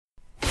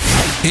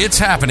It's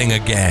happening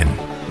again.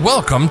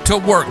 Welcome to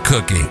Work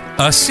Cookie,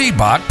 a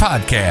CBOC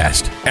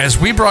podcast. As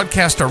we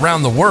broadcast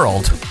around the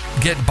world,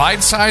 get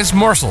bite-sized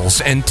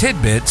morsels and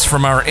tidbits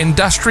from our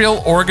industrial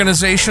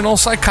organizational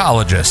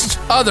psychologists,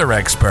 other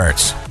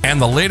experts, and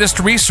the latest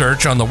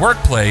research on the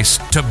workplace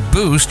to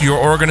boost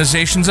your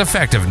organization's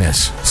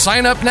effectiveness.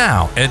 Sign up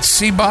now at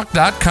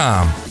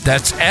cboc.com.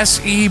 That's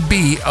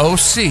SEBOC.com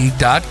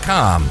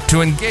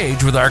to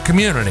engage with our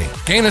community,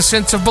 gain a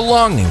sense of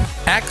belonging,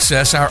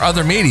 access our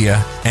other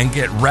media, and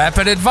get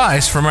rapid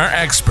advice from our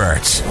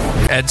experts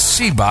at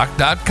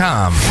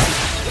cboc.com.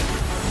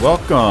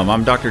 Welcome.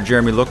 I'm Dr.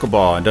 Jeremy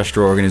Lokabaugh,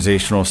 Industrial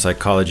Organizational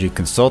Psychology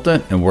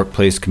Consultant and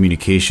Workplace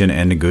Communication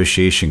and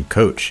Negotiation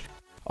Coach.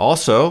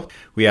 Also,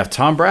 we have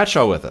Tom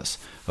Bradshaw with us,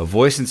 a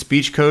voice and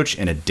speech coach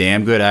and a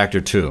damn good actor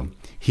too.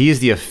 He is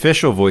the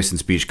official voice and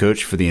speech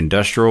coach for the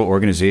Industrial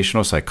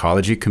Organizational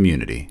Psychology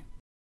community.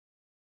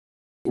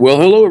 Well,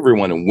 hello,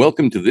 everyone, and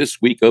welcome to this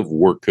week of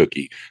Work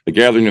Cookie, the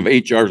gathering of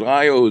HR's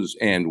IOs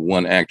and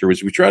one actor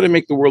as we try to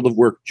make the world of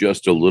work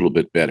just a little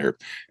bit better.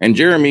 And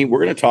Jeremy,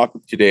 we're going to talk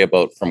today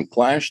about From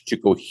Clash to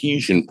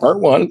Cohesion,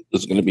 Part 1.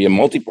 This is going to be a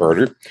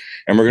multi-parter,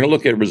 and we're going to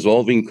look at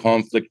resolving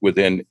conflict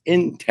within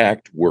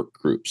intact work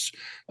groups.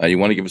 You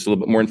want to give us a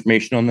little bit more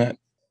information on that?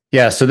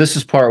 Yeah, so this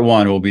is Part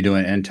 1. We'll be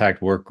doing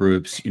intact work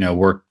groups,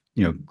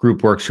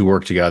 group works who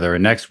work together.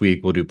 And next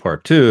week, we'll do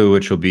Part 2,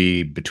 which will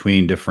be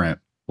between different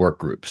work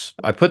groups.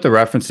 I put the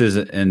references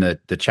in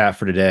the chat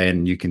for today,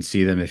 and you can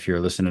see them if you're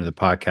listening to the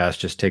podcast.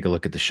 Just take a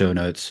look at the show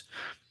notes.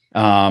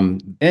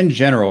 In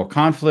general,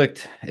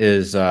 conflict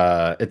is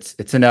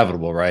it's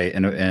inevitable, right?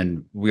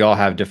 And we all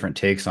have different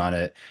takes on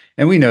it.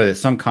 And we know that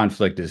some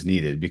conflict is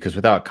needed because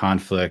without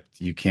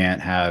conflict, you can't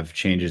have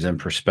changes in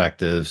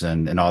perspectives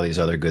and all these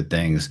other good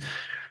things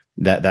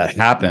that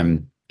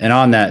happen. And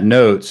on that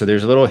note, so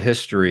there's a little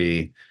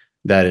history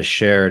that is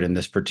shared in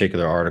this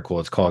particular article.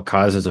 It's called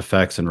Causes,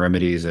 Effects, and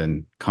Remedies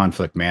in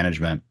Conflict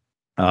Management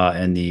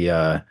in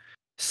the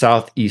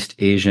Southeast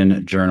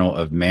Asian Journal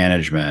of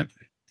Management.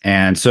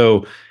 And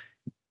so,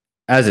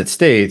 as it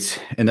states,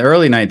 in the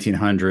early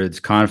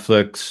 1900s,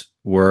 conflicts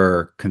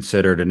were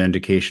considered an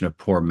indication of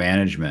poor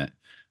management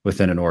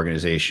within an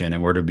organization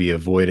and were to be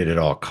avoided at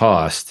all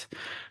costs.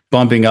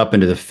 Bumping up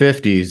into the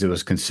 50s, it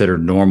was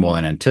considered normal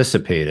and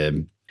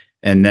anticipated.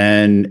 And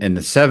then in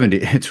the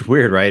 70s, it's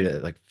weird, right?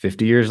 Like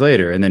 50 years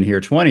later, and then here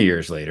 20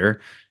 years later,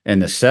 in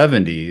the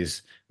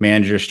 70s,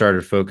 managers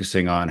started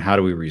focusing on how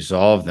do we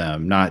resolve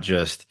them, not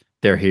just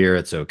they're here,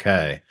 it's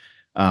okay,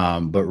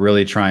 but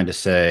really trying to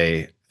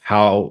say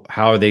how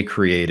are they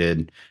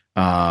created,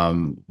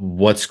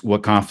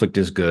 what conflict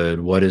is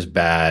good, what is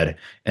bad,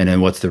 and then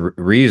what's the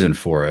reason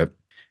for it.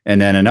 And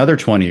then another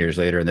 20 years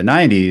later, in the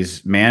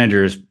 90s,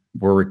 managers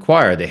were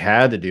required, they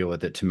had to deal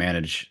with it to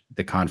manage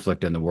the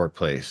conflict in the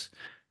workplace.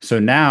 So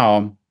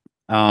now,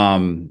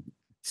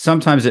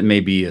 sometimes it may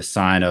be a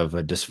sign of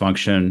a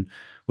dysfunction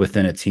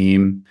within a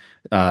team.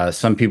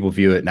 Some people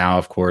view it now,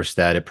 of course,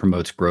 that it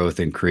promotes growth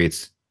and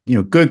creates,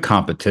 good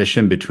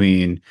competition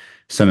between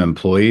some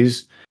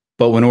employees.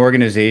 But when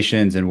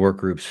organizations and work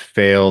groups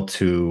fail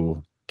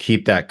to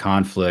keep that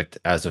conflict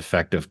as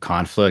effective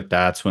conflict,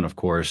 that's when, of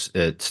course,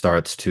 it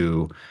starts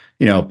to,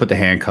 put the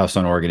handcuffs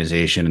on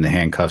organization and the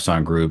handcuffs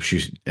on groups,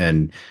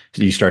 and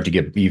you start to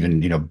get even,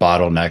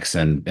 bottlenecks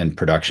in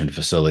production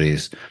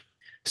facilities.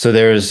 So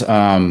there's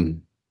a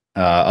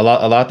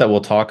lot that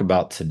we'll talk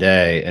about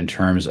today in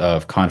terms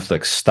of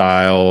conflict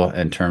style,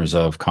 in terms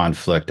of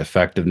conflict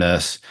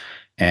effectiveness,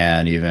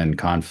 and even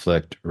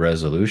conflict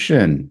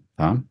resolution.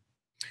 Tom?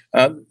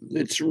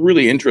 It's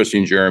really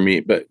interesting,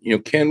 Jeremy. But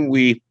can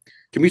we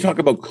talk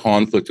about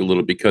conflict a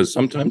little? Because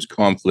sometimes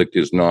conflict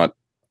is not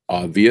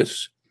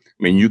obvious.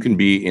 I mean, you can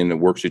be in a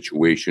work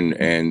situation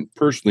and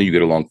personally you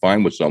get along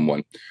fine with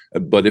someone,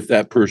 but if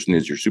that person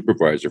is your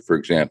supervisor, for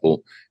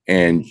example,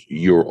 and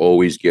you're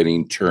always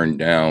getting turned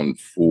down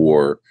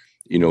for,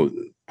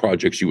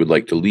 projects you would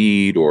like to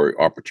lead or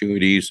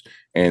opportunities,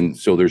 and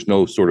so there's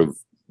no sort of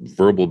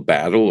verbal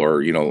battle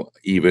or,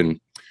 even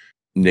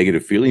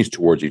negative feelings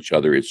towards each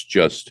other. It's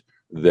just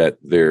that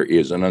there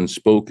is an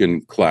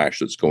unspoken clash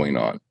that's going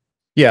on.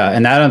 Yeah,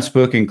 and that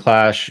unspoken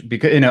clash,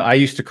 because I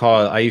used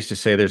to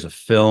say there's a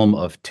film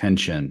of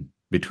tension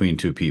between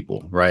two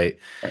people, right?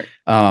 Right.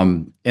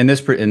 In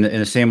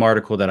the same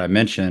article that I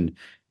mentioned,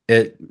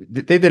 they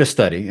did a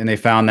study and they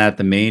found that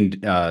the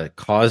main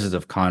causes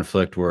of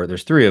conflict were,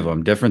 there's three of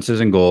them: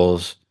 differences in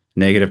goals,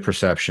 negative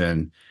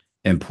perception,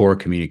 and poor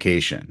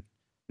communication.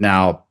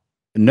 Now,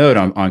 note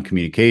on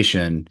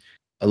communication,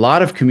 a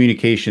lot of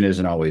communication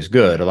isn't always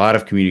good. A lot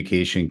of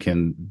communication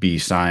can be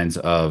signs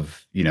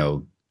of,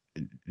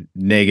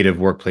 negative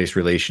workplace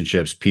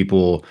relationships,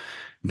 people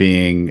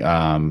being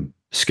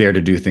scared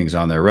to do things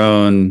on their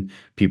own,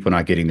 people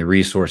not getting the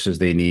resources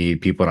they need,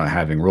 people not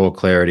having role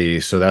clarity.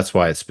 So that's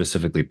why it's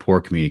specifically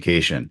poor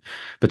communication.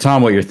 But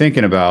Tom, what you're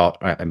thinking about,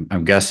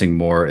 I'm guessing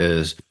more,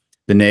 is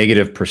the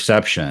negative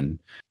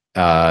perception,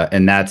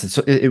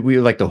 and we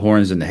like the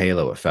horns and the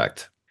halo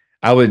effect.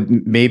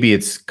 Maybe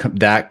it's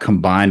that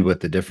combined with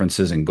the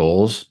differences in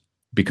goals,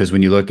 because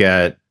when you look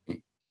at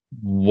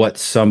what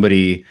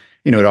somebody,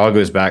 it all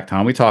goes back,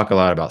 Tom. We talk a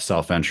lot about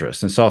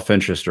self-interest, and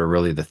self-interest are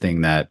really the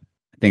things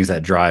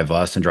that drive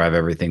us and drive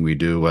everything we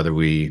do, whether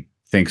we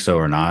think so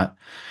or not.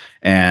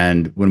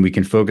 And when we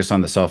can focus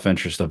on the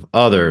self-interest of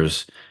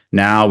others,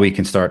 now we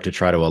can start to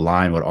try to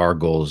align what our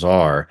goals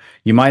are.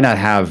 You might not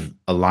have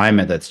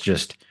alignment that's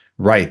just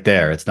right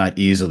there. It's not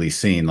easily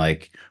seen.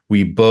 Like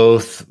we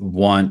both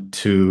want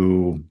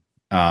to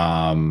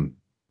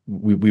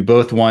we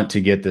both want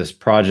to get this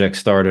project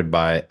started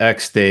by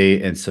X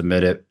date and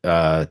submit it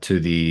to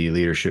the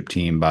leadership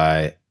team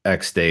by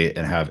X date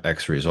and have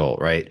X result,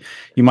 right?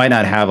 You might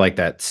not have like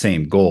that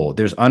same goal.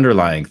 There's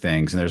underlying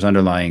things and there's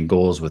underlying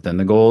goals within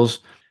the goals.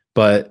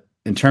 But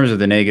in terms of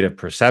the negative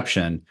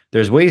perception,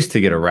 there's ways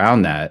to get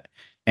around that.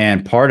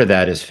 And part of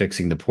that is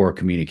fixing the poor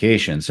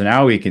communication. So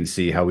now we can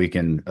see how we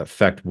can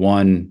affect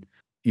one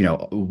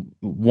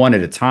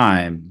at a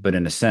time, but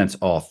in a sense,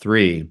 all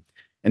three.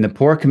 And the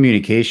poor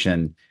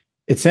communication,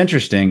 it's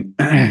interesting.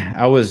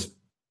 I was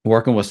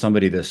working with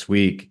somebody this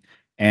week,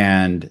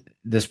 and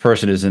this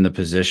person is in the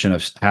position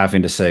of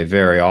having to say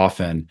very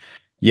often,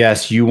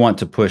 yes, you want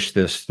to push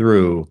this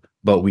through,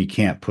 but we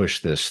can't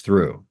push this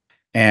through.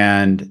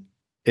 And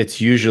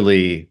it's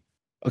usually,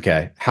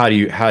 okay, how do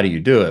you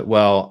do it?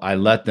 Well, I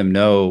let them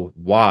know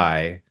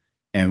why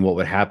and what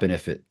would happen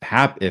if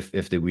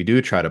we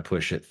do try to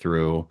push it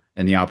through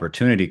and the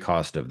opportunity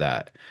cost of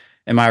that.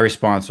 And my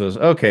response was,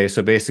 okay,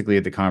 so basically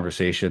at the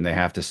conversation they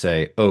have to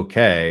say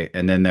okay,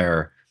 and then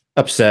they're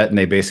upset and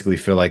they basically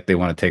feel like they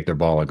want to take their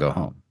ball and go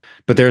home.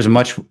 But there's a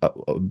much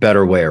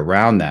better way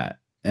around that.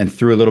 And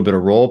through a little bit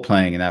of role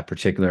playing in that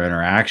particular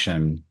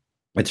interaction,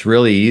 it's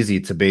really easy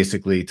to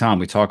basically, Tom,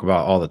 we talk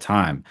about all the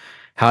time.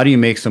 How do you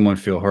make someone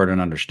feel heard and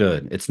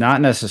understood? It's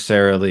not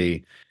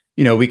necessarily,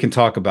 we can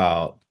talk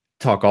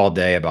all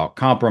day about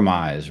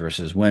compromise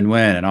versus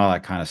win-win and all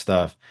that kind of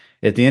stuff.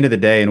 At the end of the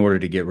day, in order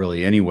to get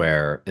really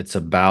anywhere, it's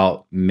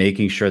about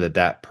making sure that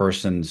that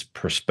person's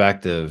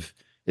perspective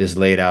is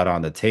laid out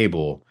on the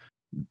table,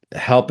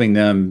 helping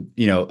them,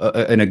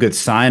 and a good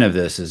sign of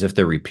this is if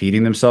they're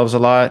repeating themselves a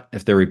lot.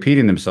 If they're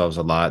repeating themselves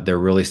a lot, they're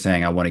really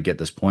saying, I want to get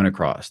this point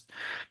across.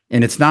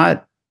 And it's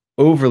not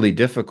overly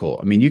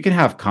difficult. I mean, you can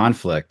have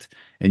conflict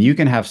and you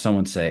can have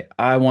someone say,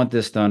 I want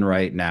this done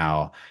right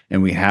now,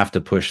 and we have to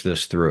push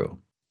this through.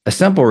 A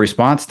simple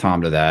response,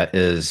 Tom, to that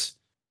is,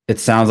 it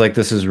sounds like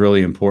this is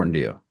really important to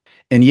you.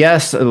 And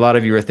yes, a lot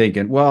of you are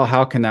thinking, well,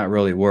 how can that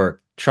really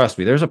work? Trust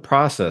me, there's a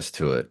process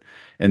to it.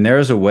 And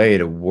there's a way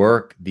to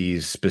work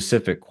these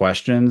specific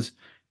questions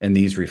and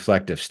these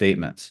reflective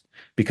statements,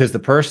 because the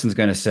person's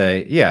going to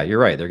say, yeah, you're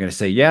right. They're going to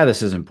say, yeah,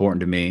 this is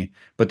important to me,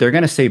 but they're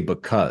going to say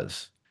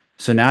because.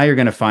 So now you're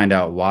going to find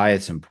out why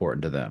it's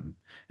important to them.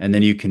 And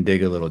then you can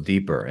dig a little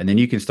deeper. And then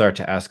you can start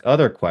to ask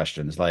other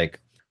questions like,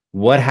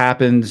 what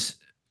happens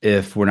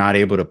if we're not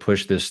able to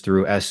push this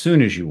through as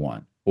soon as you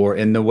want or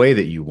in the way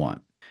that you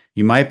want?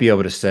 You might be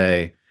able to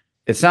say,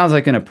 it sounds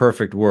like in a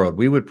perfect world,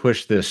 we would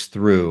push this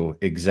through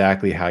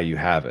exactly how you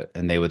have it.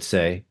 And they would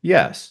say,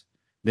 yes.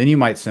 Then you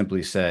might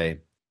simply say,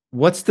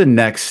 what's the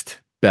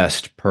next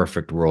best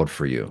perfect world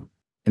for you?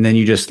 And then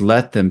you just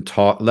let them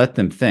talk, let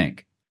them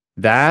think.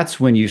 That's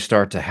when you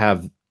start to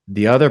have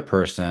the other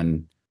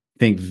person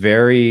think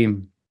very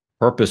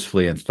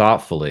purposefully and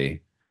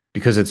thoughtfully,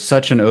 because it's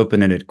such an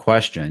open-ended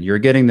question. You're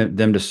getting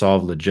them to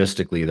solve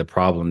logistically the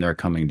problem they're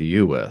coming to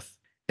you with.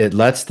 It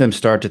lets them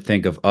start to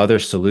think of other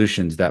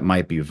solutions that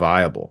might be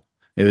viable.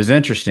 It was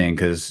interesting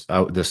because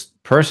this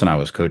person I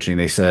was coaching,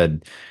 they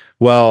said,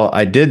 well,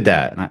 I did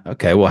that.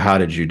 Okay, well, how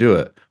did you do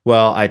it?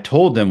 Well, I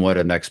told them what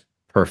a next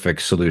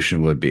perfect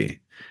solution would be.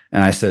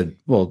 And I said,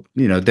 well,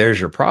 there's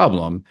your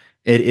problem.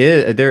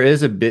 There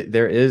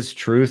is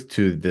truth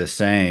to the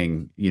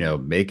saying,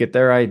 make it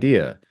their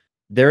idea.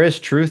 There is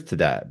truth to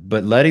that,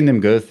 but letting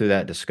them go through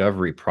that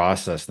discovery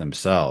process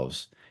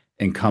themselves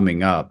and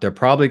coming up, they're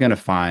probably going to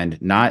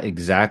find not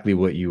exactly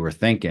what you were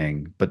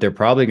thinking, but they're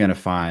probably going to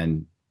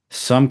find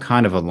some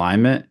kind of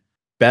alignment,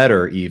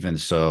 better even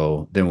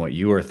so than what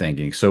you were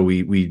thinking. So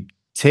we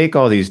take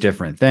all these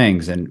different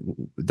things, and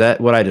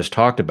that what I just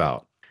talked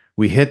about,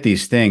 we hit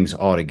these things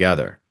all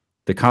together.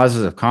 The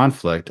causes of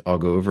conflict, I'll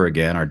go over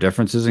again, are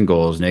differences in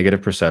goals,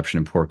 negative perception,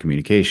 and poor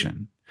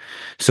communication.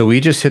 So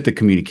we just hit the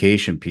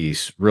communication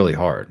piece really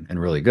hard and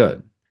really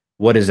good.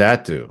 What does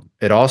that do?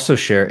 It also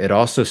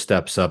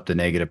steps up the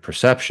negative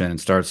perception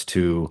and starts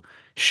to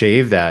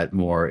shave that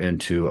more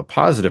into a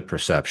positive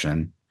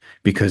perception,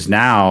 because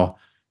now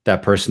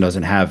that person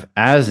doesn't have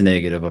as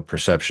negative a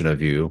perception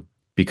of you,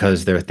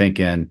 because they're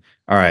thinking,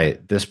 all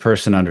right, this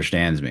person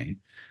understands me.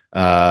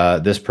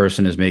 This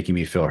person is making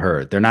me feel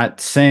heard. They're not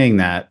saying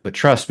that, but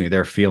trust me,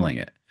 they're feeling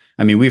it.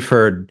 I mean, we've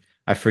heard,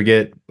 I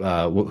forget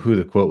who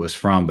the quote was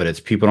from, but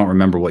it's people don't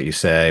remember what you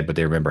say, but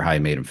they remember how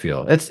you made them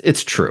feel.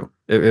 It's true.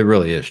 It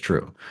really is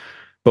true.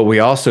 But we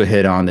also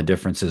hit on the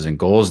differences in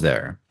goals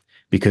there,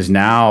 because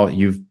now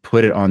you've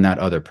put it on that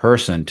other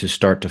person to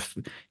start to,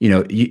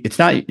 it's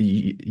not,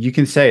 you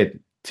can say it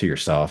to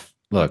yourself,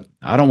 look,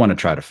 I don't want to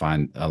try to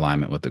find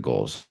alignment with the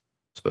goals,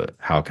 but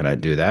how can I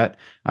do that?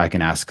 I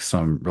can ask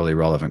some really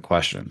relevant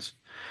questions.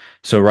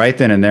 So right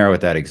then and there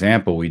with that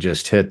example, we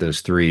just hit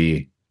those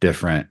three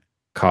different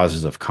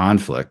causes of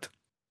conflict.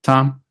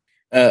 Tom?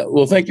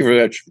 Well, thank you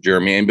very much,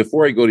 Jeremy. And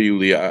before I go to you,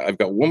 Leah, I've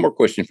got one more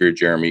question for you,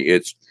 Jeremy.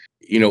 It's,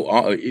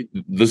 the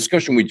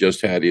discussion we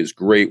just had is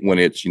great when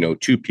it's,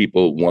 two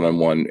people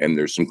one-on-one and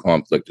there's some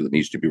conflict that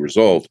needs to be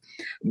resolved.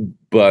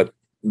 But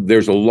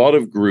there's a lot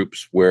of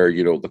groups where,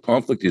 the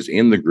conflict is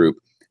in the group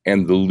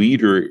and the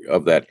leader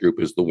of that group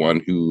is the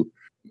one who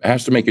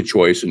has to make a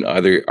choice, and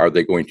either are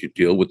they going to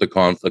deal with the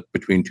conflict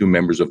between two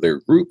members of their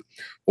group,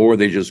 or are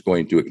they just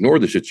going to ignore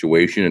the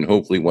situation and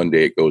hopefully one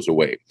day it goes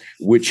away,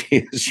 which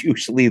is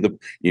usually the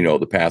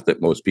path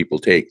that most people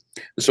take.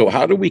 So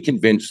how do we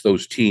convince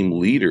those team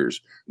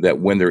leaders that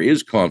when there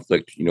is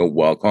conflict,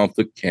 while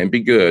conflict can be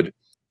good,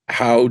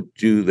 how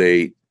do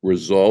they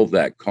resolve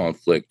that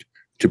conflict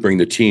to bring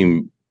the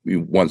team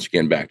once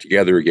again back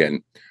together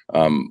again?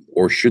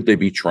 Or should they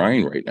be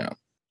trying right now?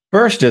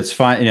 First, it's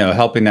fine,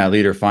 helping that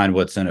leader find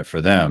what's in it for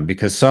them,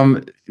 because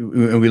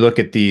when we look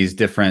at these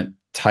different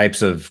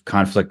types of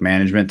conflict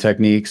management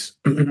techniques,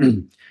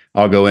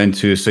 I'll go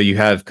into, so you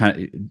have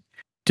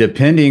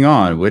depending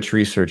on which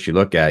research you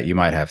look at, you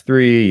might have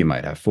 3, you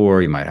might have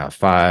 4, you might have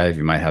 5,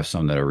 you might have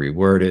some that are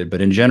reworded,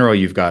 but in general,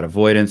 you've got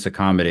avoidance,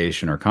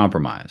 accommodation, or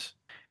compromise.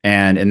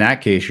 And in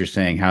that case, you're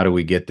saying, how do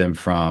we get them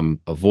from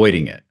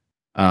avoiding it?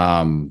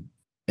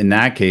 In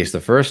that case, the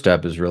first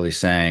step is really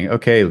saying,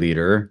 okay,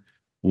 leader,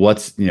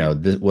 what's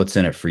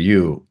in it for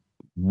you?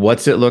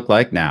 What's it look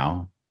like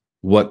now?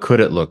 What could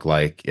it look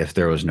like if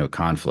there was no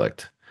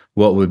conflict?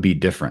 What would be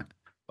different?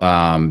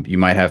 You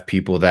might have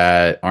people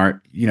that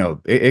aren't,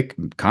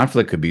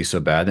 conflict could be so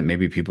bad that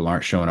maybe people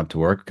aren't showing up to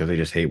work because they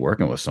just hate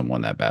working with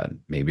someone that bad.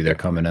 Maybe they're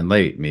coming in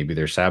late. Maybe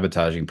they're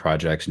sabotaging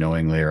projects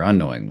knowingly or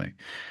unknowingly.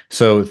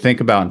 So think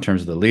about, in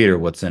terms of the leader,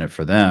 what's in it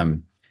for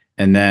them.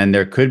 And then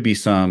there could be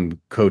some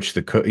first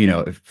you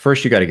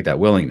got to get that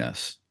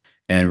willingness.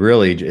 And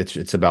really,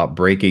 it's about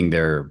breaking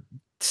their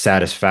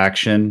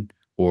satisfaction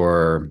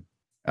or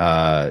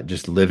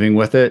just living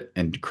with it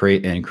and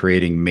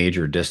creating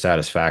major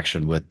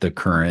dissatisfaction with the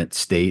current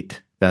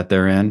state that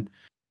they're in.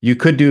 You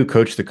could do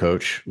coach the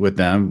coach with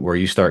them, where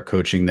you start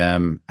coaching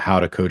them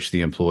how to coach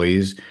the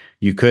employees.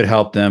 You could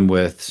help them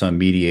with some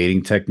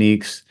mediating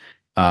techniques.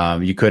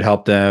 You could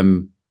help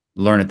them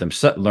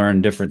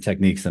learn different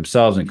techniques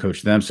themselves and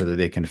coach them so that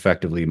they can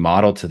effectively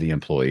model to the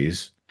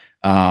employees.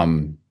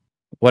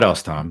 What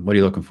else, Tom? What are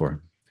you looking for?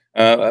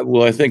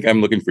 Well, I think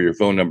I'm looking for your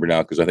phone number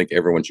now, because I think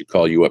everyone should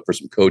call you up for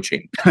some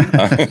coaching.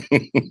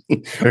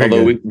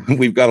 Although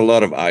we've got a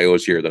lot of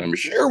IOs here that I'm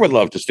sure would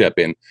love to step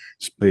in.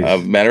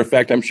 Matter of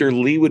fact, I'm sure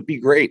Lee would be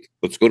great.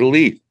 Let's go to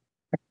Lee.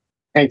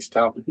 Thanks,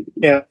 Tom.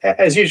 Yeah,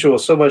 as usual,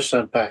 so much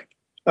to unpack.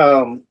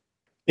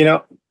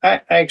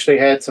 I actually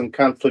had some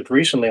conflict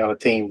recently on a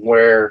team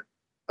where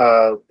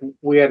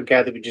we had a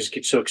guy that would just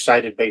get so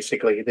excited,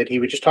 basically, that he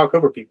would just talk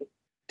over people,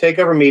 take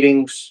over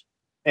meetings,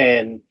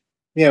 and,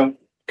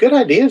 good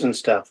ideas and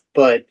stuff,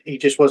 but he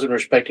just wasn't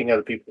respecting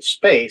other people's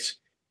space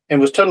and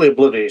was totally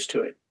oblivious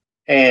to it.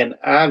 And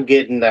I'm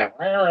getting that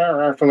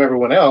from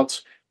everyone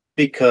else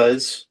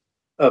because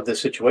of the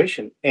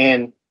situation.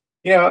 And,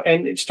 you got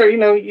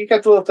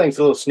the little things,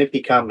 the little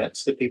snippy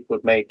comments that people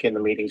would make in the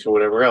meetings or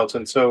whatever else.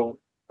 And so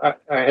I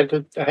had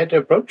to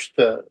approach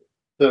the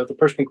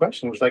person in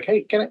question. Was like,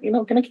 hey, can I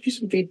give you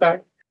some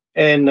feedback?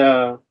 And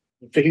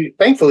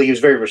thankfully he was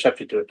very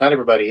receptive to it. Not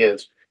everybody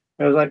is.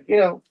 I was like,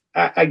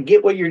 I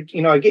get what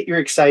I get you're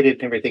excited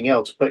and everything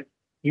else, but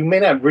you may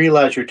not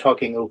realize you're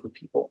talking over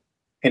people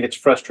and it's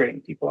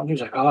frustrating people. And he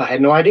was like, oh, I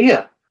had no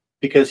idea,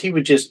 because he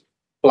would just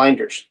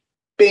blinders,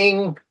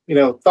 bing,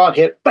 thought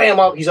hit,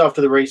 bam, he's off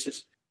to the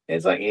races. And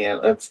it's like, yeah,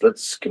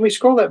 can we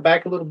scroll that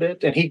back a little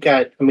bit? And he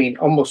got,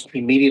 almost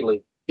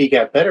immediately he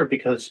got better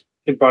because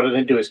it brought it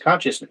into his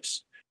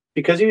consciousness,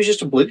 because he was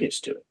just oblivious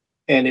to it.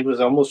 And it was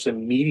almost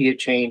immediate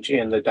change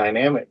in the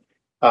dynamic.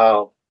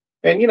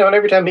 And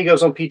every time he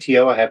goes on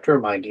PTO, I have to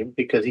remind him,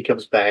 because he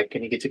comes back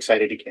and he gets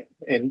excited again.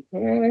 And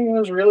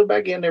it's really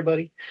back in there,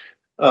 buddy.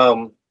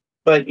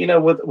 But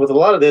with a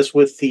lot of this,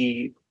 with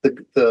the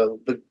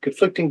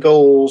conflicting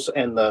goals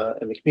and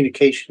the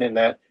communication and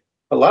that,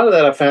 a lot of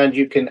that I found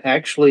you can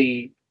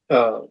actually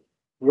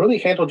really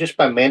handle just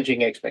by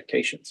managing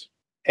expectations.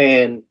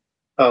 And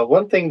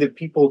one thing that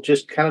people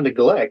just kind of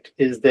neglect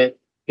is that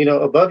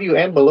above you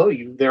and below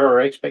you there are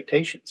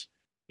expectations.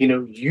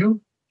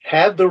 You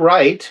have the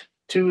right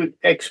to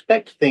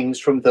expect things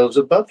from those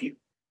above you.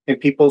 And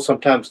people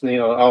sometimes, oh,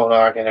 no,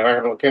 I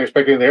can't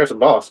expect anything. There's a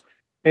boss.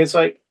 And it's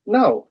like,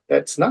 no,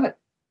 that's not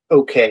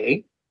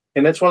okay.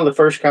 And that's one of the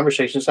first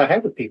conversations I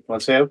have with people,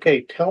 and say,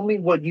 okay, tell me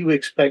what you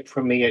expect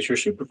from me as your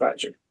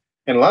supervisor.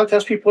 And a lot of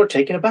times people are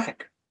taken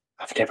aback.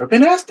 I've never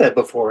been asked that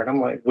before. And I'm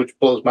like, which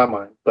blows my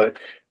mind. But,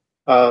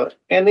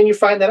 and then you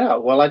find that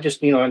out. Well, I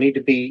just, I need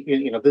to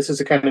be, this is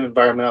the kind of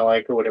environment I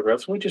like or whatever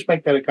else. We just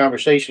make that a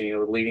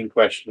conversation, leading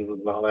questions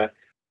and all that.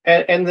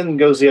 And then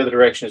goes the other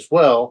direction as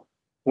well.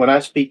 When I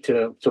speak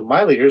to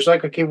my leaders,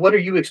 like, okay, what are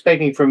you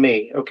expecting from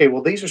me? Okay,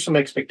 well, these are some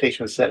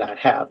expectations that I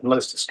have, and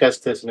let's discuss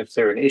this and if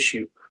they're an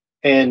issue.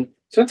 And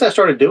since I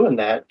started doing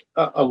that,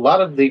 a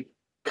lot of the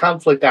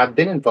conflict I've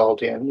been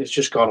involved in has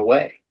just gone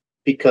away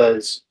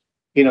because,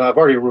 I've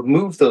already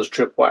removed those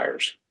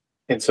tripwires.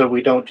 And so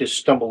we don't just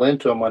stumble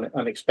into them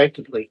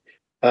unexpectedly.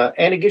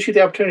 And it gives you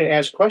the opportunity to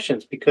ask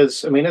questions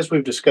because, I mean, as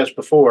we've discussed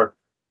before,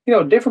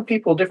 different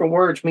people, different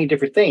words mean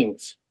different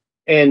things.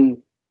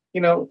 And,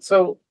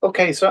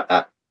 okay, so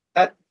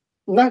I'm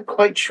not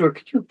quite sure.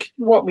 Can you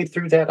walk me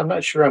through that? I'm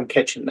not sure I'm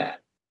catching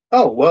that.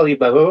 Oh, well, you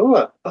blah, blah, blah,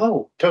 blah.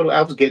 Oh, totally.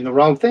 I was getting the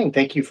wrong thing.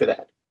 Thank you for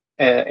that.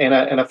 And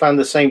I find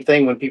the same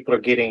thing when people are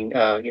getting,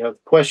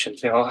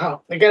 questions,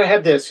 how they got to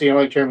have this,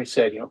 like Jeremy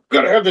said,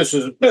 got to have this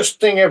is the best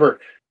thing ever.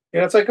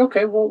 It's like,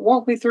 okay, well,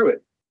 walk me through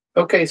it.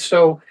 Okay.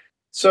 So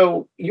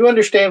you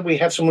understand we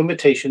have some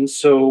limitations.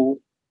 So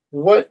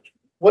what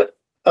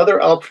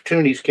other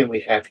opportunities can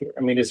we have here?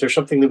 I mean, is there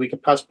something that we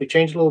could possibly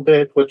change a little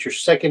bit? What's your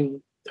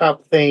second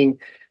top thing?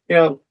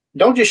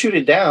 Don't just shoot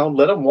it down,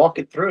 let them walk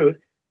it through.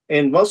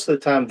 And most of the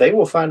time they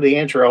will find the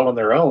answer all on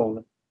their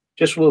own,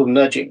 just a little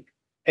nudging.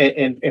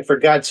 And for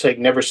God's sake,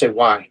 never say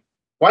why.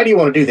 Why do you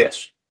want to do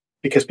this?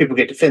 Because people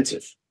get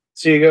defensive.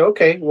 So you go,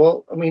 okay,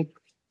 well, I mean,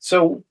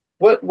 so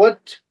what,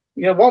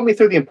 walk me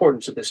through the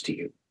importance of this to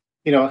you.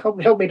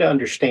 Help me to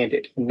understand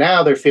it. And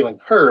now they're feeling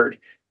heard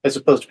as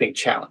opposed to being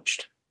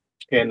challenged.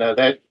 And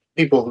that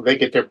people, they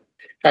get their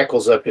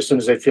hackles up as soon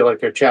as they feel like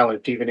they're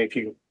challenged, even if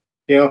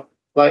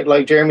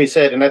like Jeremy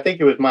said, and I think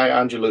it was Maya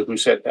Angelou who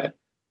said that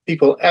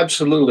people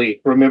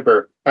absolutely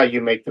remember how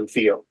you make them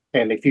feel.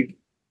 And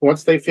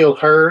once they feel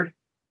heard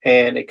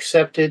and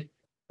accepted,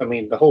 I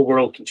mean, the whole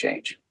world can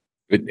change.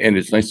 And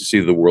it's nice to see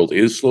the world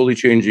is slowly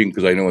changing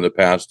because I know in the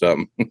past,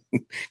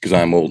 because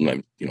I'm old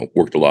and I've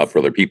worked a lot for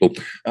other people.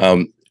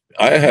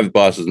 I have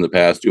bosses in the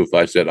past too. If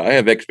I said I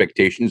have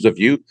expectations of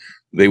you,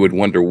 they would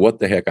wonder what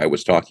the heck I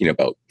was talking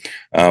about.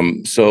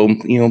 So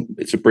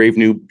it's a brave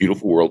new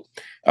beautiful world.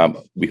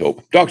 We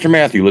hope. Dr.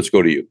 Matthew, let's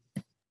go to you.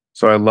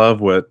 So I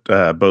love what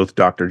both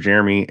Dr.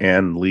 Jeremy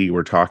and Lee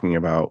were talking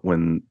about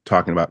when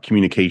talking about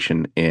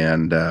communication.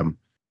 And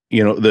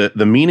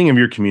the meaning of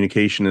your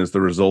communication is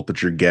the result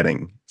that you're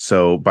getting.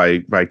 So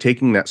by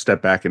taking that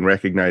step back and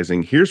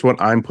recognizing, here's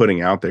what I'm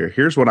putting out there,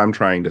 here's what I'm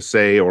trying to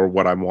say, or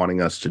what I'm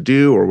wanting us to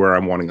do, or where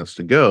I'm wanting us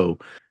to go.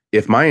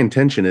 If my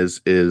intention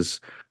is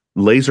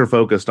laser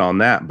focused on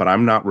that, but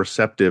I'm not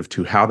receptive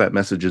to how that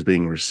message is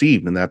being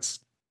received, and that's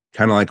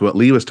kind of like what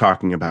Lee was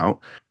talking about,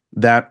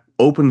 that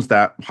opens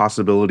that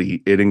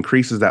possibility. It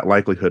increases that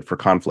likelihood for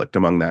conflict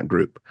among that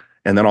group.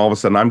 And then all of a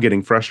sudden I'm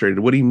getting frustrated.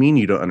 What do you mean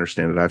you don't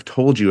understand it? I've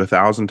told you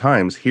 1,000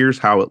 times, here's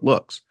how it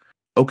looks.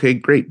 Okay,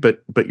 great.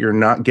 But you're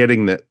not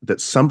getting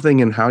that something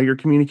in how you're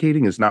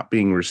communicating is not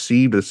being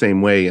received the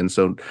same way. And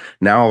so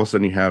now all of a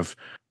sudden you have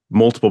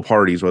multiple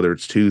parties, whether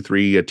it's 2,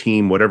 3, a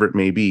team, whatever it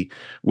may be,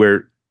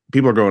 where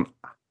people are going,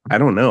 I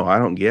don't know, I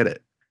don't get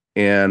it.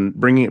 And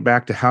bringing it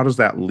back to how does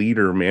that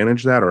leader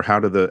manage that, or how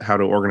do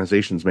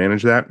organizations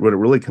manage that? What it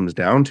really comes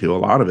down to, a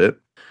lot of it,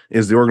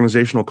 is the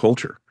organizational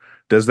culture.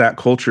 Does that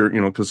culture,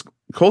 because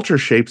culture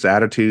shapes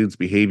attitudes,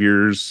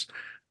 behaviors,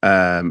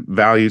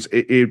 values.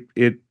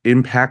 It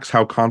impacts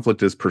how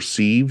conflict is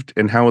perceived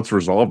and how it's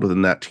resolved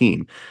within that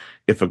team.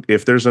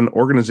 If there's an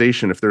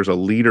organization, if there's a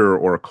leader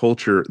or a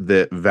culture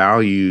that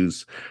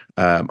values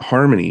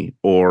harmony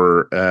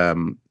or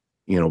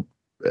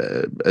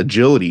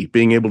agility,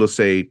 being able to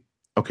say,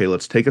 okay,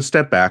 let's take a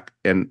step back,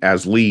 and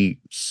as Lee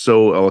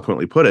so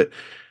eloquently put it,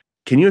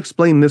 can you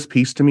explain this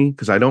piece to me?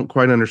 Because I don't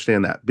quite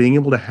understand that. Being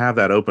able to have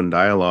that open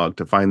dialogue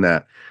to find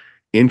that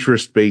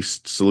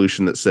interest-based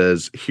solution that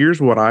says,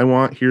 here's what I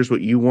want, here's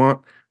what you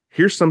want,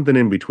 here's something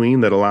in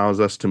between that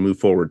allows us to move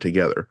forward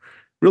together.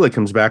 Really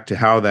comes back to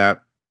how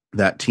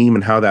that team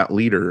and how that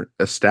leader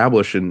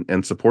establish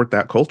and support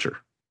that culture.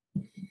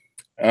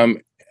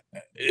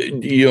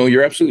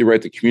 You're absolutely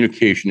right. The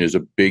communication is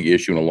a big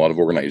issue in a lot of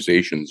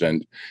organizations.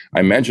 And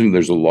I imagine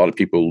there's a lot of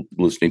people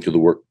listening to the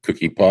Work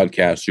Cookie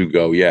podcast who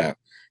go, yeah,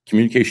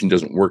 communication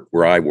doesn't work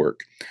where I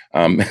work.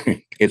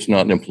 It's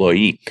not an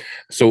employee.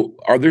 So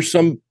are there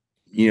some,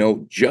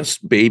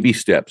 just baby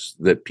steps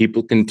that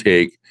people can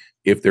take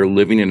if they're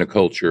living in a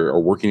culture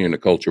or working in a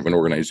culture of an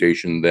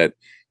organization that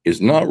is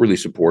not really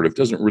supportive,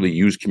 doesn't really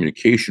use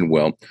communication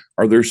well?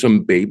 Are there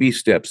some baby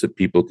steps that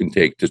people can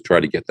take to try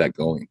to get that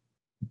going?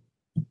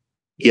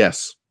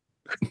 Yes.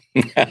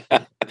 Would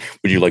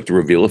you like to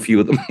reveal a few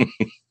of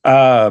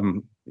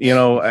them?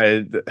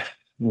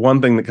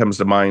 One thing that comes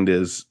to mind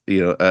is,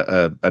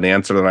 an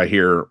answer that I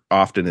hear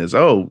often is,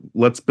 oh,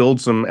 let's build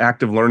some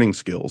active learning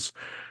skills.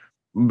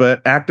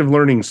 But active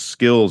learning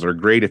skills are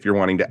great if you're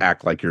wanting to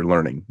act like you're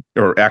learning,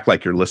 or act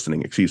like you're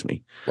listening, excuse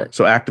me. Right.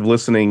 So active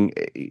listening,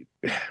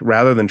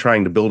 rather than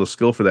trying to build a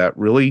skill for that,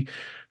 really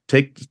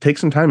take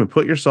some time and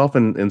put yourself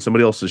in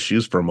somebody else's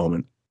shoes for a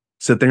moment.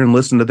 Sit there and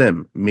listen to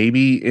them.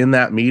 Maybe in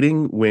that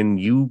meeting, when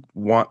you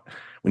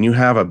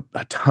have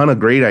a ton of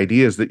great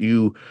ideas that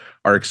you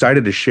are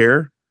excited to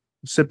share,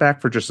 sit back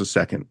for just a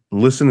second,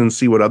 listen and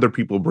see what other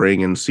people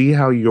bring, and see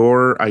how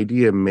your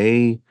idea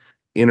may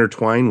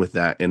intertwine with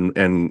that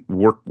and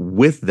work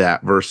with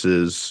that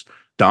versus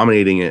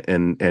dominating it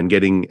and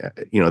getting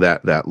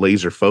that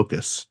laser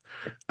focus.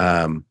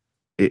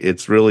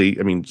 it's really,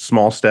 I mean,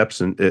 small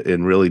steps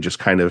and really just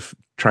kind of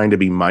trying to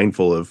be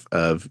mindful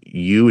of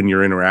you and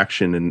your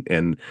interaction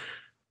and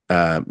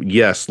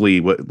yes, Lee,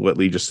 what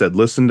Lee just said,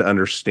 listen to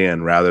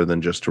understand rather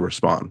than just to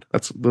respond.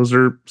 Those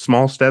are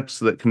small steps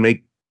that can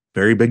make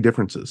very big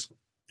differences.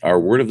 Our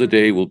word of the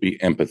day will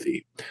be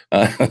empathy.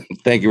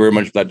 Thank you very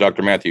much for that,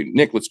 Dr. Matthew.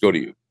 Nick, let's go to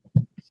you.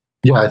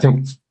 Yeah, I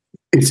think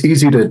it's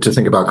easy to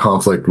think about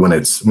conflict when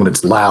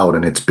it's loud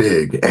and it's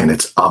big and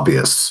it's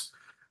obvious.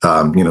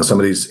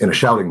 Somebody's in a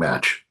shouting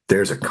match.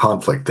 There's a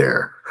conflict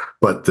there,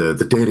 but the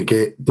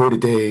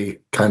day-to-day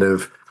kind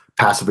of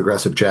passive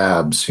aggressive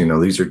jabs.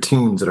 These are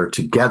teams that are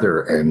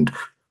together and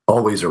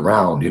always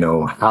around.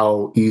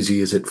 How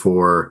easy is it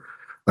for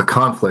a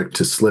conflict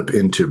to slip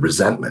into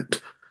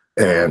resentment?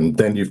 And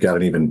then you've got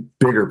an even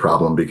bigger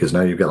problem because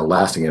now you've got a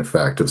lasting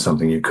effect of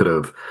something you could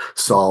have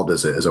solved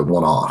as a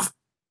one-off.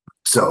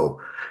 So,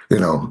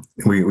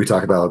 we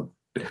talk about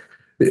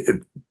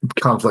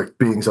conflict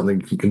being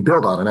something you can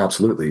build on, and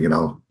absolutely,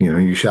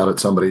 you shout at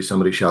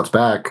somebody shouts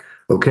back.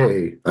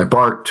 Okay, I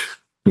barked.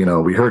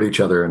 We heard each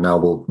other, and now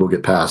we'll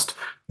get past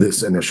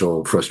this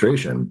initial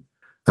frustration.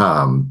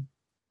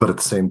 But at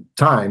the same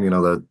time,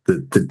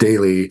 the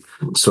daily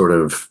sort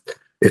of,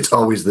 it's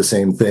always the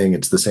same thing.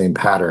 It's the same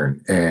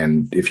pattern,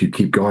 and if you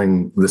keep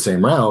going the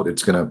same route,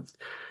 it's going to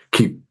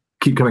keep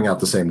coming out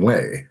the same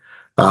way.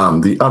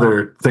 The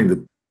other thing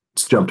that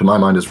jumped to my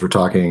mind is we're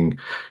talking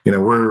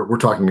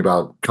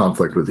about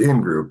conflict within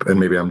group, and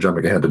maybe I'm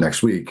jumping ahead to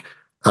next week.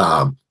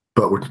 But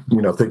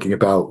we're thinking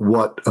about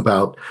what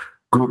about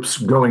groups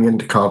going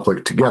into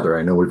conflict together.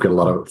 I know we've got a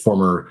lot of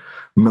former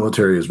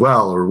military as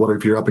well. Or what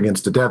if you're up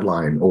against a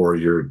deadline, or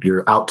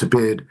you're out to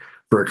bid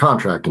for a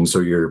contract, and so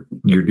you're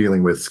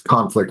dealing with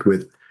conflict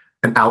with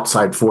an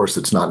outside force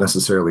that's not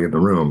necessarily in the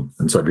room.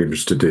 And so I'd be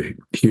interested to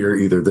hear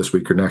either this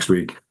week or next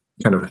week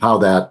kind of how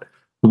that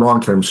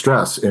long-term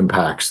stress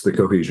impacts the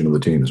cohesion of the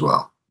team as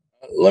well.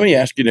 Let me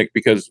ask you, Nick,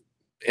 because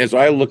as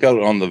I look out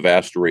on the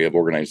vast array of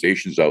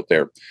organizations out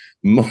there,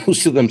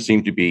 most of them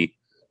seem to be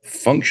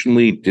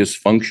functionally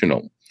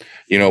dysfunctional,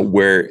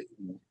 where,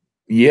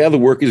 the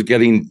work is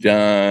getting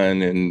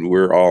done and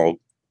we're all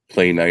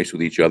playing nice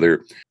with each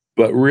other,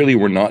 but really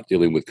we're not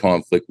dealing with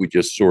conflict. We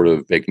just sort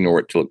of ignore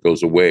it till it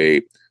goes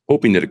away,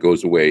 hoping that it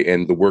goes away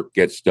and the work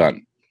gets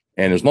done.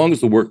 And as long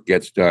as the work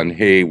gets done,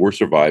 hey, we're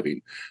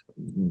surviving.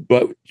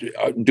 But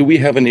do we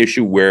have an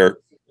issue where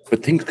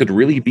things could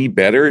really be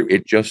better?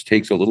 It just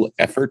takes a little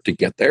effort to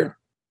get there.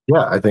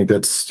 Yeah, I think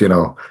that's,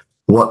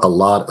 what a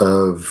lot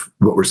of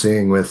what we're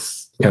seeing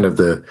with kind of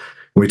when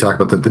we talk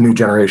about the new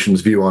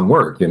generation's view on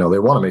work. They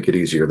want to make it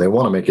easier. They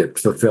want to make it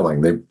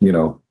fulfilling.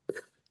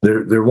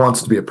 There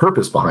wants to be a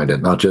purpose behind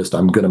it, not just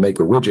I'm going to make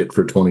a widget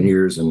for 20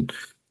 years and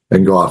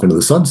go off into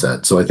the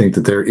sunset. So I think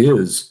that there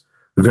is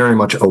very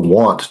much a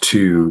want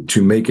to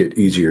make it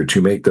easier,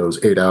 to make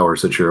those 8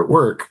 hours that you're at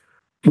work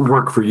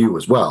for you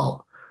as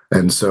well.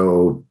 And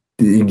so,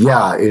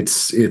 yeah,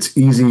 it's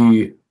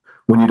easy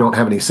when you don't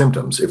have any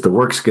symptoms. If the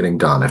work's getting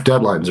done, if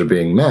deadlines are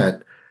being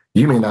met,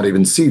 you may not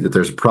even see that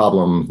there's a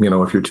problem,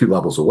 if you're 2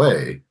 levels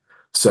away.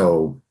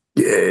 So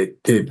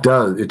it's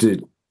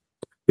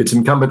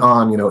incumbent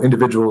on,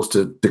 individuals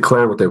to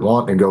declare what they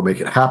want and go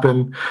make it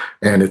happen.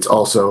 And it's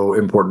also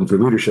important for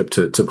leadership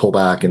to pull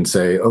back and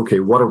say, okay,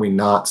 what are we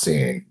not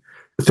seeing?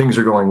 Things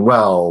are going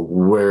well.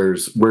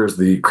 Where's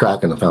the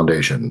crack in the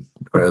foundation,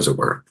 as it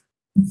were?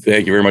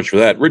 Thank you very much for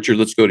that. Richard,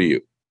 let's go to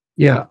you.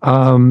 Yeah.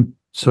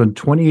 So in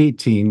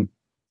 2018,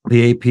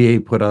 the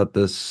APA put out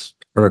this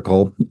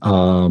article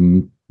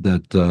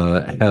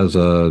that has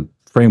a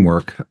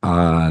framework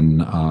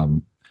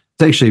on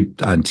it's actually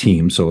on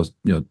teams, so it's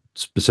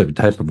specific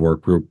type of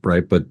work group,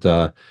 right?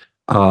 But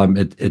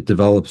it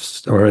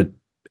develops, or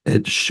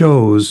it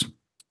shows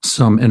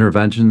some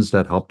interventions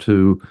that help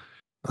to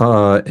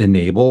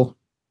enable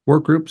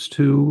work groups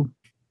to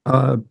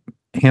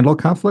handle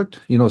conflict.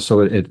 So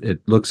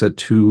it looks at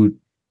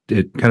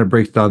it kind of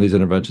breaks down these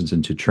interventions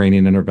into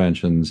training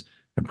interventions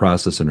and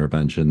process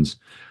interventions.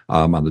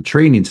 On the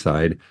training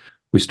side,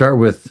 we start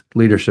with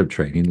leadership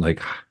training.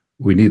 Like,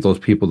 we need those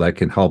people that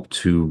can help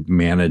to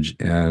manage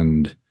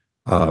and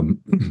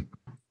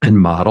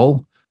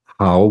model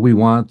how we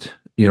want,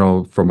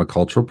 from a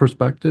cultural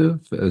perspective,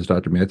 as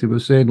Dr. Matthew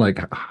was saying, like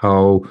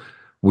how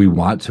we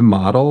want to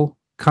model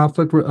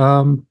conflict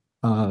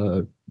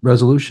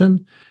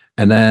resolution.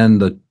 And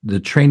then the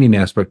training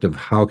aspect of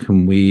how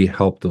can we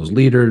help those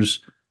leaders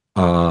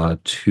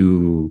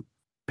to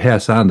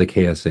pass on the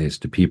KSAs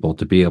to people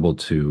to be able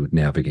to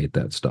navigate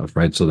that stuff,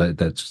 right? So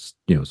that's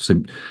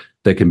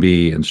that can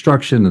be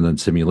instruction and then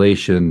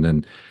simulation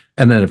and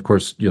then of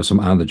course some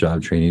on the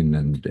job training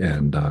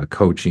and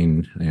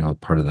coaching,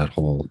 part of that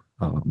whole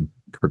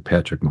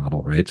Kirkpatrick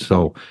model, right?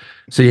 So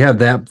you have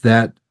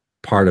that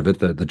part of it,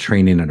 the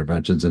training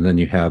interventions, and then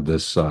you have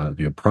this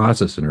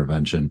process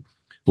intervention,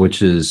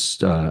 which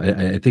is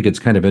I think it's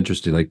kind of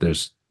interesting. Like,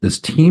 there's this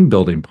team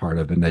building part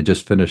of it, and I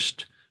just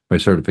finished my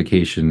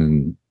certification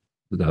in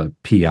the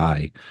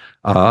PI,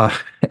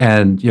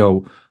 and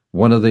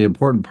one of the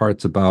important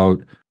parts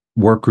about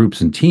work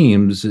groups and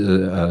teams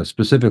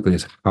specifically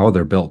is how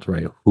they're built,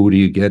 right? Who do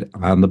you get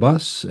on the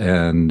bus,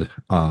 and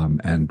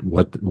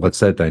what's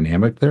that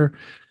dynamic there?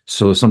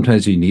 So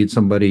sometimes you need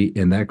somebody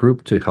in that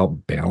group to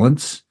help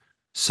balance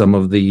some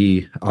of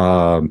the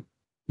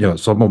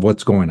some of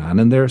what's going on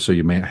in there. So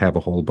you may have a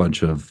whole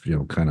bunch of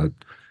kind of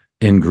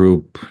in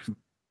group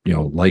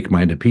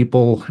like-minded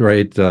people,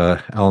 right?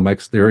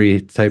 LMX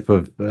theory type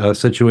of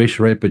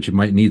situation, right? But you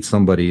might need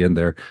somebody in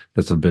there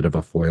that's a bit of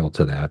a foil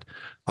to that.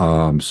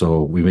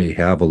 So we may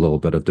have a little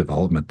bit of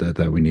development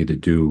that we need to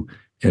do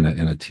in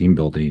a team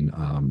building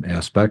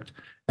aspect.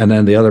 And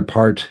then the other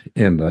part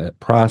in the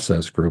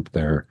process group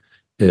there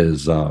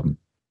is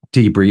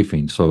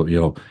debriefing.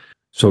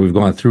 So we've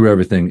gone through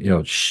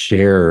everything,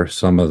 share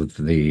some of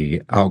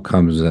the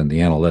outcomes and the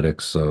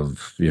analytics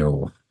of,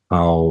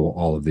 how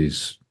all of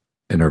these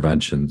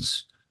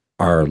interventions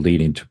are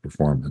leading to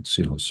performance.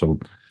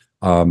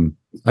 I'm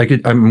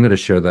going to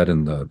share that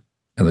in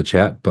the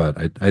chat, but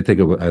I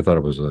thought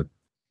it was an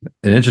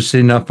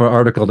interesting enough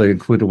article to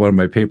include in one of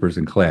my papers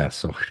in class.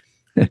 So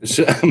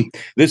So,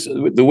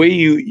 the way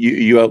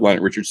you outline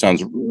it, Richard,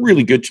 sounds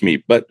really good to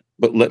me. But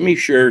let me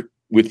share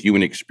with you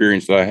an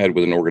experience that I had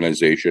with an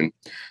organization,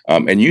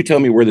 and you tell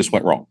me where this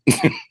went wrong.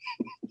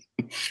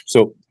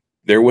 So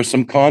there was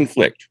some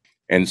conflict,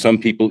 and some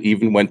people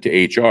even went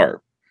to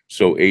HR.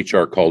 So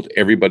HR called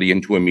everybody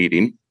into a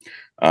meeting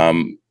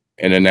and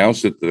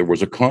announced that there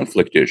was a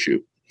conflict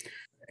issue,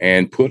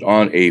 and put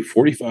on a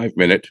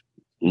 45-minute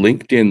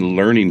LinkedIn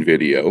learning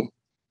video,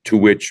 to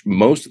which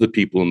most of the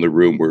people in the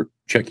room were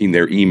checking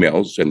their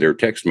emails and their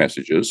text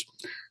messages.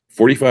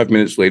 45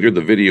 minutes later,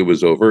 the video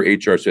was over.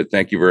 HR said,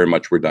 "Thank you very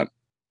much. We're done."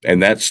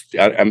 And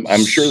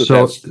I'm sure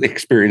that's the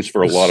experience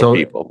for a lot of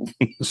people.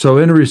 So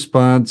in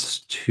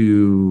response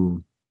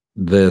to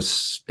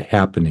this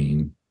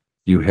happening,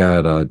 you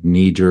had a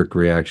knee-jerk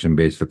reaction.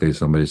 Basically,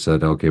 somebody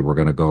said, "Okay, we're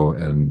going to go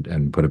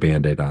and put a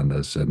Band-Aid on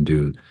this and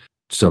do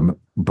some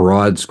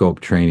broad scope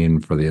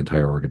training for the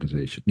entire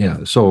organization."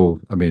 Yeah. So,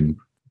 I mean,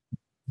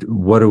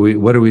 what do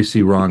we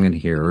see wrong in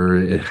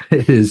here?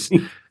 Is,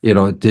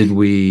 did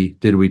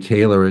we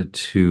tailor it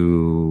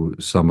to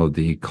some of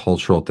the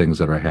cultural things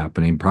that are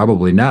happening?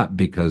 Probably not,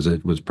 because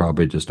it was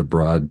probably just a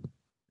broad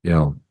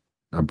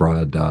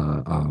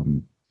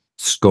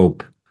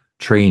scope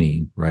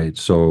training, right?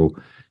 So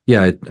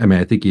yeah, I mean,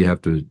 I think you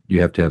have to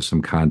have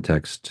some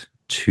context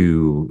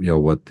to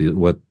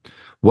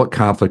what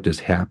conflict is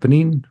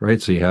happening,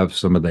 right? So you have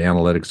some of the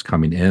analytics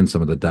coming in,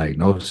 some of the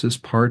diagnosis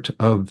part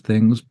of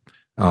things,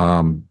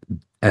 and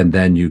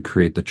then you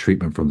create the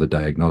treatment from the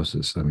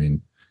diagnosis. I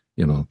mean,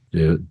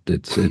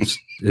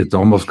 it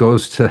almost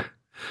goes to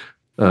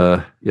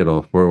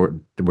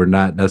we're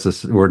not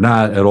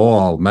at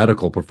all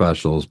medical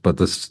professionals, but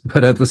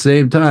at the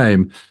same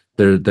time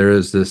there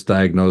is this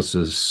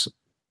diagnosis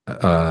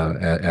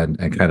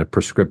and kind of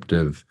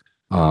prescriptive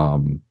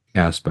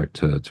aspect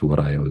to what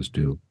I always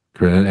do.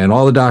 And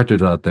all the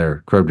doctors out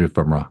there, correct me if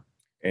I'm wrong.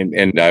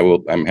 And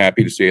I'm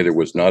happy to say there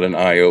was not an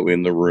IO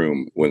in the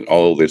room when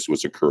all of this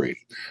was occurring,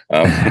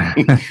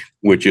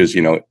 which is,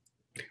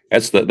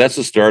 that's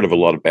the start of a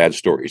lot of bad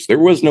stories. There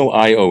was no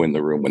IO in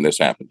the room when this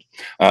happened.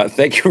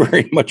 Thank you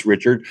very much,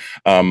 Richard.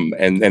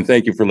 And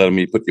thank you for letting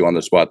me put you on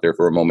the spot there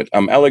for a moment.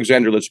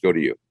 Alexander, let's go to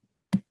you.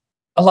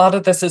 A lot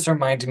of this is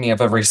reminding me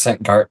of a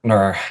recent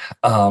Gartner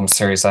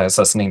series I was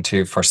listening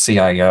to for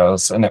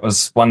CIOs, and it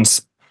was one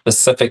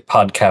specific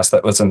podcast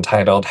that was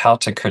entitled "How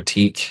to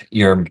Critique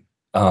Your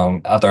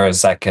Other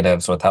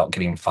Executives Without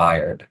Getting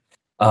Fired."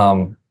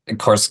 Of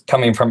course,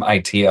 coming from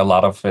IT, a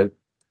lot of it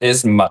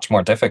is much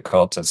more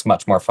difficult. It's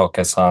much more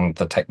focused on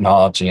the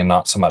technology and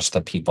not so much the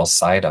people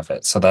side of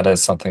it. So that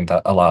is something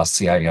that a lot of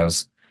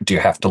CIOs do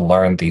have to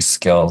learn, these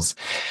skills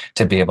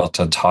to be able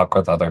to talk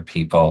with other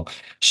people,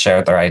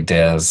 share their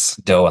ideas,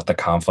 deal with the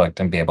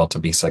conflict, and be able to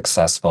be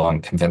successful in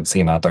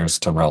convincing others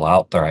to roll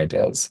out their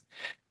ideas.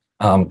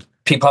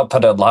 People have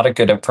put a lot of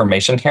good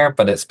information here,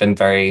 but it's been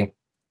very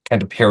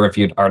kind of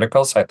peer-reviewed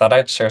articles. So I thought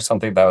I'd share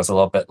something that was a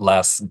little bit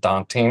less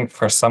daunting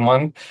for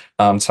someone.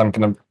 So I'm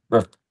going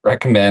to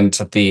recommend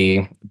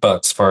the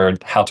books for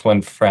How to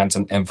Win Friends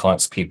and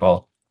Influence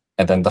People,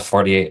 and then the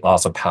 48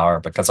 Laws of Power,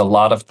 because a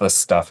lot of this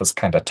stuff is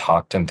kind of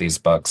talked in these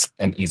books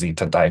in easy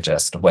to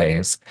digest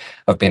ways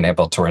of being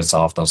able to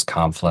resolve those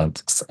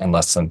conflicts and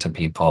listen to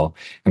people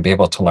and be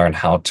able to learn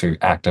how to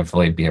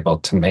actively be able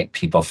to make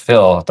people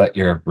feel that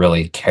you're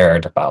really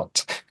cared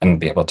about and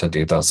be able to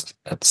do those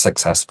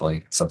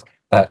successfully. So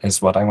that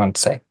is what I want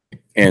to say.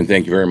 And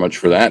thank you very much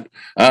for that.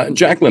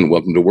 Jacqueline,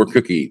 welcome to Work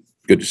Cookie.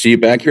 Good to see you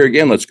back here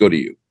again. Let's go to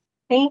you.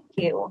 Thank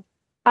you.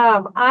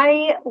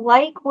 I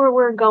like where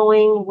we're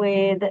going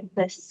with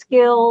the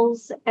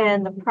skills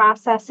and the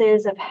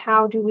processes of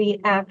how do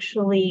we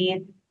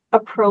actually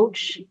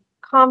approach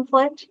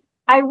conflict.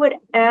 I would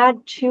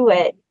add to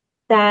it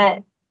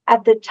that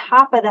at the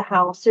top of the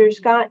house,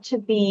 there's got to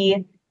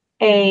be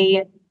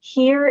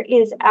here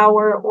is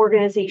our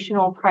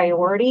organizational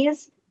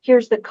priorities.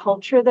 Here's the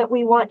culture that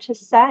we want to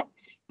set,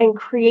 and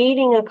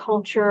creating a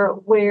culture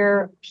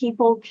where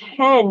people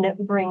can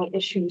bring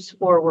issues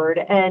forward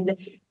and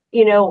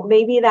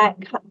maybe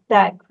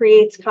that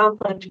creates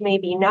conflict,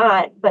 maybe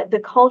not, but the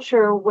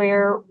culture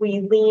where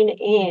we lean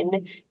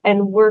in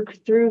and work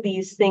through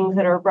these things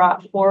that are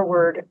brought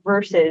forward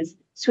versus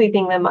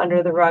sweeping them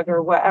under the rug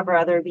or whatever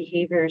other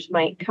behaviors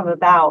might come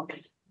about.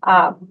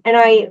 And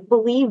I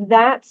believe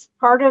that's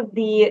part of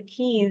the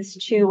keys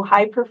to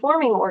high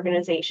performing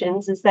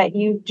organizations, is that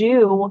you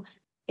do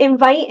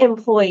invite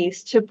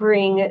employees to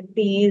bring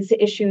these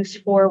issues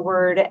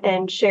forward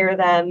and share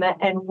them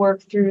and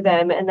work through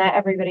them, and that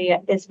everybody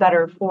is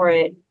better for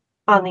it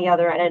on the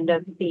other end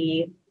of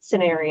the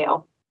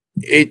scenario.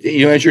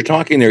 As you're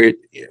talking there,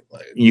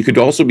 you could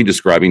also be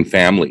describing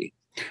family.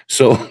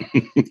 So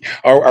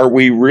are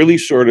we really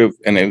sort of,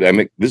 and I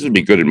mean, this would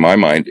be good in my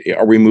mind,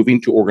 are we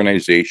moving to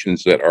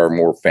organizations that are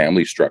more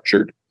family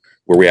structured,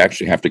 where we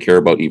actually have to care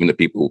about even the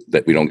people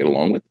that we don't get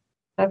along with?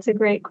 That's a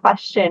great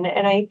question.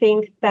 And I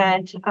think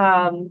that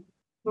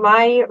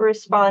my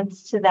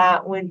response to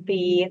that would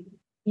be,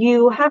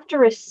 you have to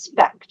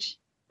respect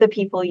the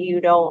people you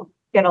don't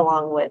get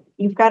along with.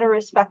 You've got to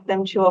respect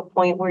them to a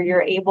point where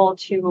you're able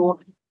to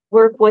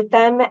work with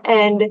them.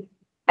 And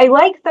I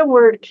like the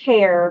word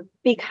care,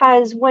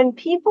 because when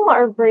people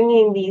are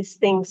bringing these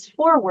things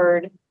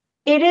forward,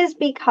 it is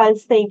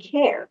because they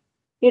care.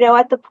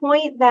 At the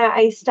point that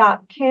I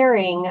stop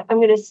caring, I'm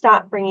going to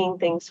stop bringing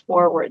things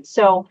forward.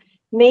 So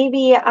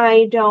maybe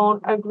I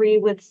don't agree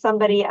with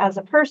somebody as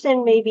a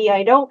person, maybe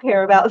I don't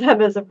care about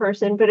them as a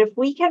person, but if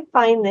we can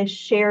find this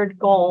shared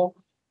goal,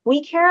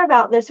 we care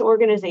about this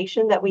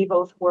organization that we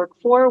both work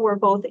for, we're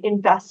both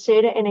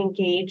invested and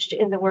engaged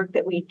in the work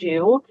that we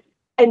do.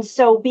 And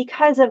so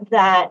because of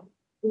that,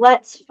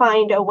 let's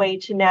find a way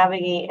to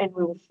navigate and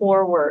move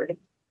forward.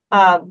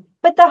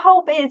 But the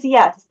hope is,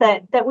 yes,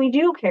 that we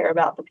do care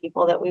about the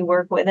people that we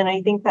work with. And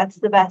I think that's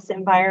the best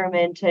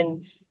environment.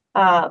 And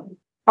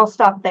I'll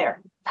stop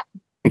there.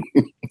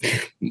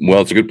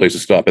 Well, it's a good place to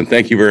stop. And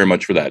thank you very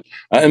much for that.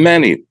 And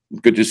Manny,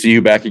 good to see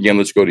you back again.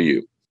 Let's go to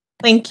you.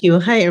 Thank you.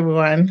 Hi,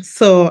 everyone.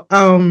 So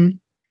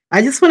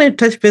I just want to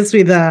touch base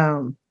with,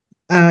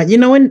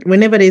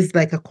 whenever there's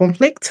like a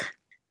conflict,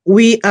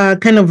 we are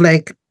kind of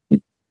like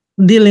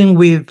dealing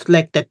with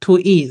like the two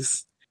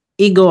E's,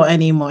 ego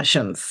and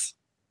emotions.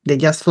 They're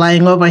just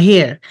flying over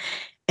here.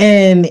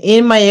 And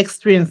in my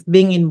experience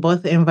being in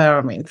both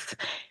environments,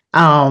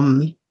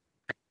 my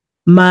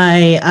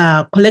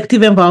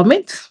collective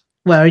environment,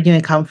 where I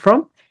originally come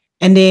from,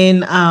 and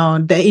then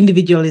the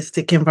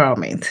individualistic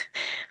environment,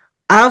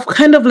 I've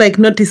kind of like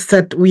noticed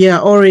that we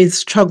are always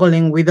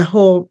struggling with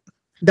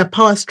the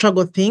power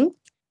struggle thing,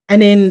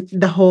 and then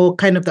the whole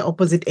kind of the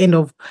opposite end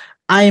of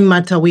I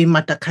matter, we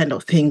matter kind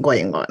of thing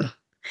going on.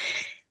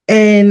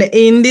 And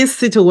in these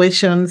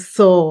situations,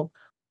 so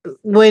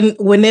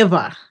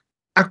whenever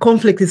a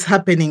conflict is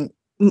happening,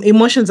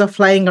 emotions are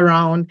flying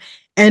around,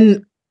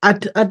 and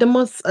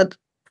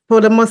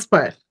for the most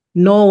part,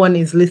 no one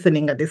is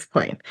listening at this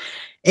point.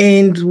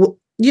 And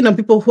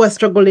people who are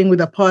struggling with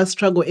the power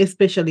struggle,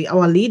 especially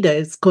our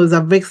leaders, because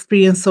I've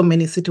experienced so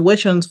many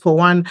situations. For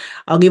one,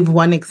 I'll give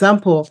one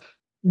example.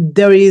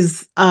 There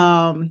is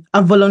a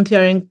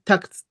volunteering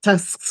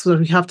tasks that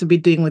we have to be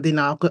doing within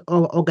our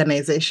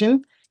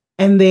organization.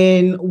 And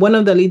then one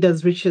of the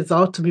leaders reaches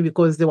out to me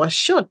because they were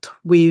short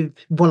with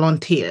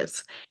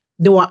volunteers.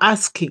 They were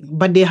asking,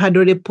 but they had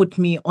already put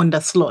me on the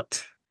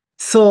slot.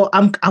 So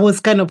I was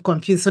kind of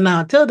confused. So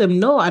now I tell them,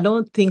 no, I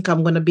don't think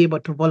I'm going to be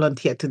able to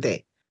volunteer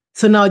today.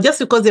 So now just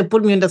because they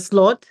put me on the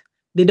slot,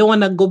 they don't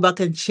want to go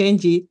back and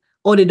change it,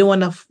 or they don't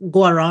want to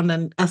go around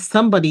and ask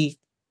somebody.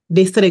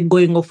 They started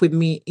going off with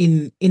me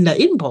in the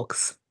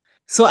inbox.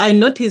 So I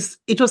noticed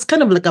it was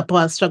kind of like a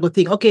power struggle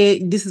thing. Okay,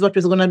 this is what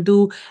we're going to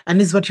do, and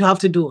this is what you have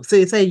to do. So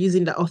they started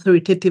using the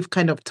authoritative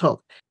kind of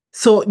talk.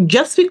 So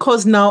just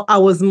because now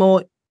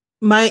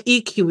my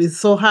EQ is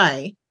so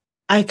high,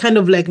 I kind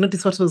of like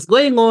noticed what was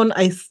going on.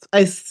 I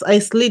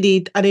slid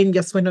it and then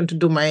just went on to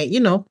do my,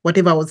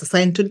 whatever I was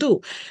assigned to do.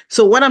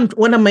 So what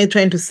am I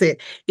trying to say?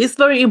 It's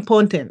very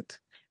important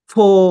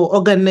for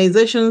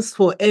organizations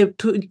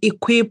to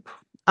equip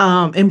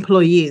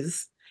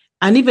employees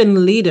and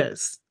even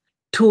leaders,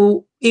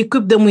 to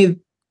equip them with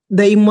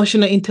the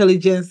emotional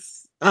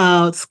intelligence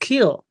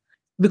skill,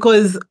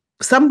 because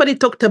somebody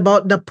talked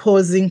about the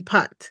pausing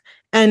part,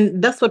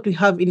 and that's what we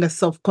have in the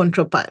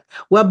self-control part,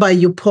 whereby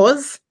you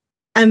pause,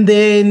 and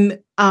then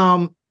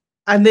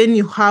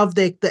you have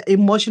the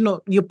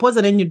emotional, you pause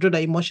and then you draw the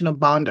emotional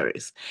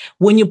boundaries.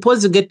 When you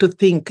pause, you get to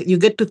think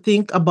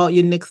about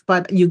your next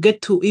part. You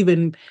get to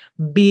even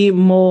be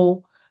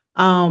more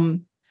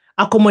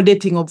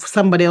accommodating of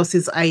somebody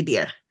else's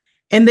idea.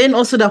 And then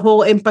also the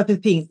whole empathy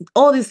thing.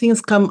 All these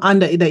things come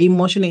under the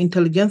emotional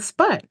intelligence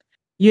part.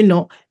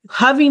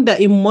 Having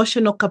the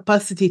emotional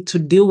capacity to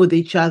deal with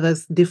each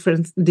other's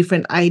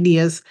different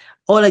ideas.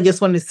 All I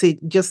just want to say,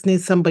 just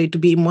need somebody to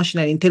be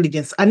emotionally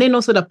intelligent. And then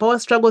also the power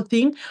struggle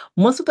thing,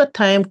 most of the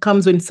time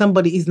comes when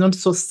somebody is not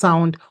so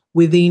sound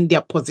within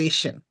their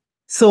position.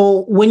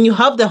 So when you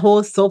have the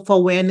whole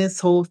self-awareness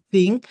whole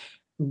thing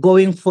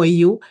going for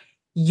you,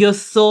 you're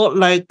so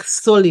like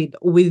solid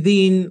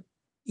within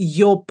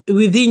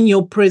within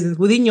your presence,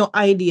 within your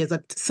ideas,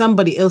 that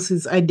somebody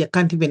else's idea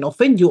can't even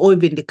offend you, or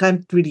even they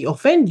can't really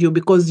offend you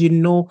because you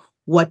know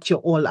what you're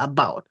all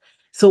about.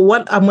 So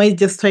what am I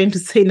just trying to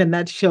say in a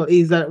nutshell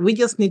is that we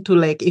just need to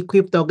like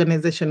equip the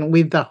organization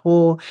with the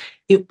whole,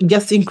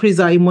 just increase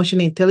our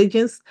emotional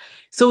intelligence.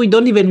 So we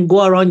don't even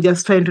go around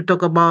just trying to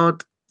talk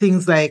about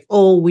things like,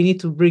 oh, we need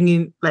to bring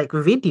in like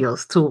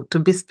videos to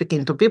be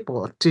speaking to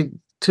people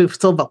to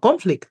solve a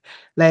conflict.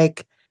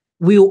 Like,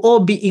 we'll all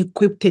be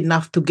equipped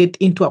enough to get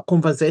into a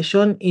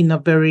conversation in a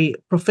very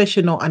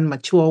professional and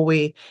mature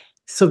way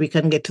so we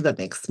can get to the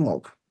next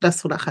move.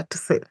 That's what I had to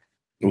say.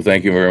 Well,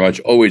 thank you very much.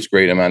 Always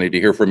great, Amani, to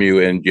hear from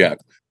you. And yeah,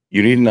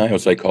 you need an IO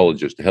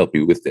psychologist to help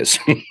you with this.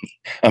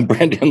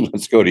 Brendan,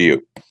 let's go to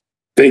you.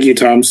 Thank you,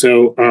 Tom.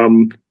 So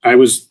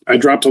I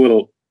dropped a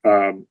little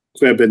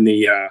clip in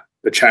the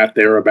chat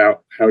there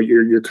about how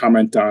your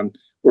comment on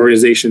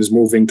organizations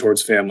moving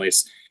towards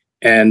families.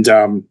 And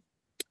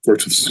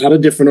worked with a lot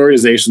of different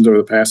organizations over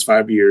the past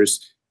 5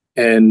 years.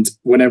 And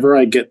whenever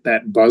I get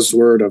that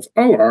buzzword of,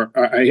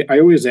 I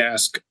always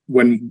ask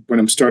when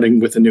I'm starting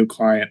with a new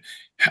client,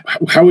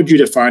 how would you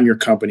define your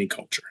company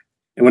culture?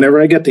 And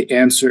whenever I get the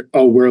answer,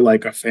 oh, we're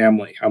like a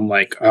family, I'm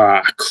like,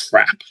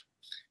 crap.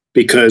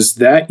 Because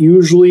that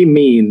usually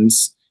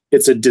means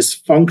it's a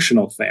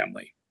dysfunctional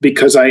family.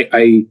 Because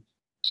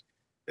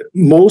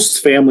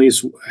most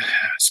families,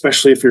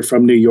 especially if you're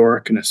from New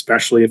York, and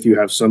especially if you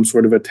have some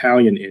sort of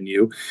Italian in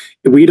you,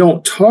 we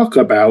don't talk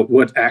about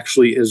what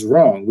actually is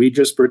wrong. We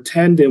just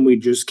pretend and we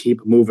just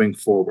keep moving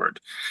forward.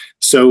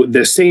 So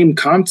the same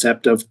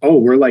concept of, oh,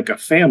 we're like a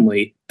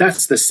family,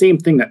 that's the same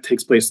thing that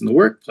takes place in the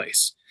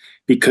workplace,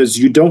 because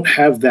you don't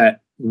have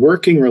that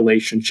working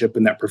relationship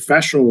and that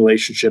professional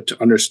relationship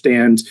to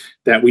understand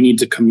that we need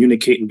to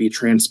communicate and be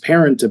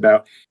transparent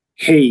about,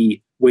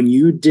 hey, when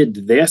you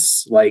did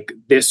this, like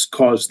this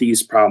caused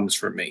these problems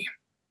for me.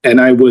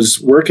 And I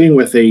was working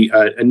with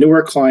a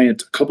newer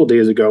client a couple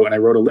days ago, and I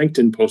wrote a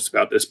LinkedIn post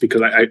about this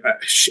because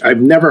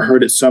I've never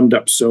heard it summed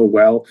up so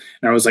well.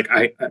 And I was like,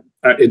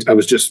 I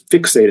was just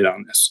fixated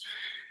on this.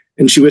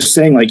 And she was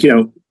saying, like,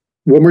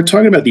 when we're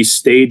talking about these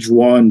stage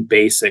one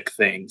basic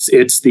things,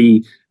 it's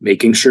the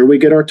making sure we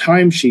get our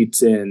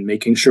timesheets in,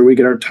 making sure we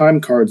get our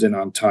time cards in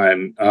on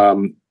time,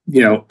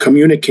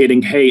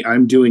 communicating, hey,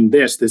 I'm doing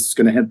this. This is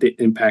going to have the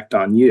impact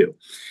on you.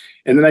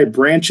 And then I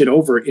branch it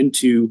over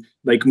into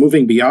like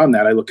moving beyond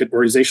that. I look at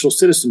organizational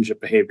citizenship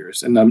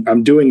behaviors, and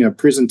I'm doing a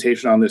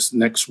presentation on this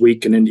next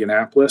week in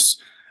Indianapolis,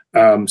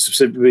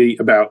 specifically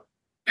about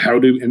how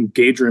to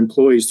engage your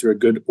employees through a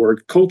good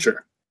org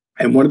culture.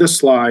 And one of the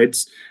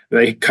slides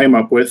that I came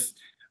up with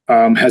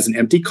has an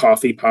empty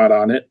coffee pot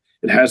on it.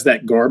 It has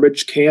that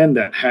garbage can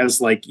that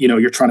has, like,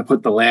 you're trying to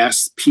put the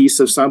last piece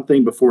of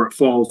something before it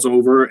falls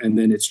over. And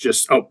then it's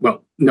just, oh,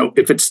 well, no,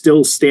 if it's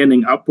still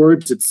standing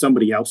upwards, it's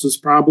somebody else's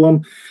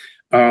problem.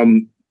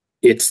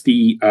 It's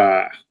the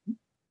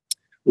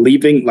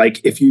leaving,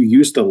 like, if you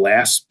use the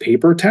last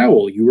paper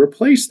towel, you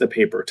replace the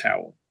paper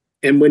towel.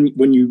 And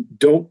when you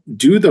don't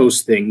do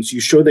those things, you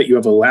show that you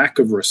have a lack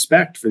of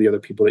respect for the other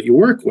people that you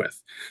work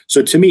with.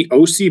 So to me,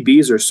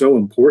 OCBs are so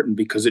important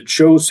because it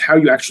shows how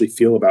you actually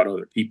feel about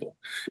other people.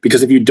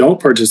 Because if you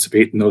don't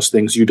participate in those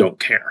things, you don't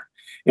care.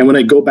 And when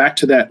I go back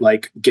to that,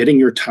 like getting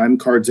your time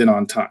cards in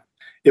on time,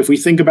 if we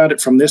think about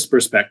it from this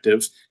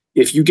perspective,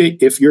 if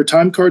your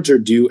time cards are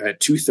due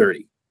at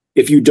 2:30,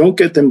 if you don't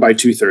get them by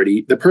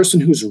 2:30, the person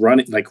who's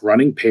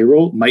running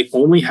payroll might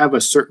only have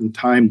a certain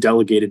time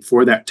delegated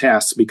for that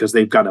task because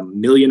they've got a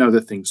million other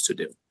things to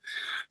do.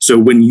 So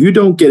when you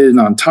don't get it in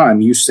on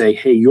time, you say,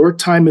 hey, your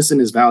time isn't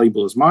as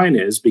valuable as mine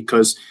is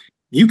because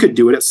you could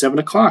do it at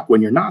 7:00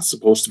 when you're not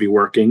supposed to be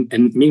working.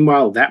 And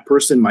meanwhile, that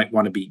person might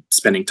want to be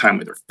spending time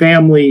with their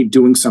family,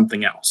 doing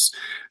something else.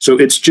 So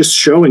it's just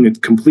showing a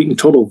complete and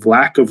total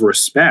lack of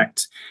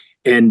respect.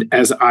 And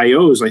as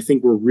IOs, I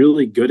think we're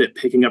really good at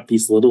picking up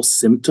these little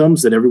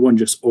symptoms that everyone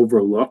just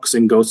overlooks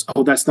and goes,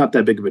 oh, that's not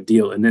that big of a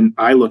deal. And then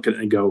I look at it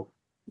and go,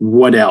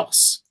 what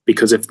else?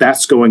 Because if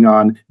that's going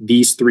on,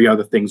 these three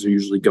other things are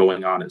usually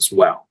going on as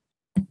well.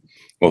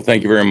 Well,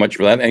 thank you very much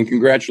for that. And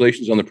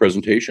congratulations on the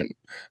presentation.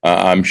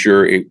 I'm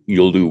sure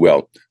you'll do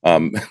well.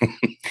 You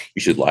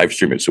should live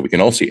stream it so we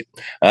can all see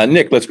it.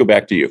 Nick, let's go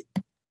back to you.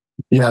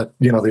 Yeah,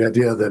 the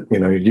idea that,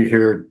 you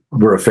hear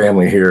we're a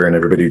family here and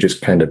everybody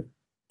just kind of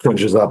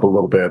fringes up a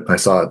little bit. I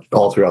saw it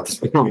all throughout the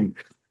screen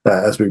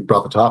as we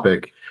brought the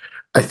topic.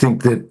 I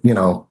think that,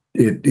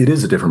 it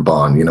is a different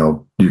bond.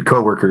 Your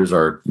coworkers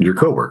are your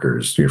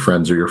coworkers, your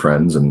friends are your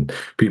friends, and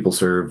people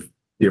serve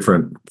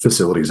different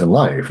facilities in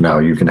life. Now,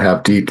 you can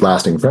have deep,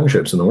 lasting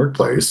friendships in the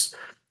workplace,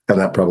 and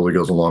that probably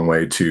goes a long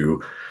way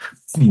to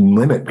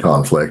limit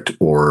conflict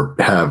or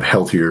have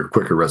healthier,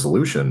 quicker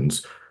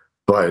resolutions.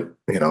 But,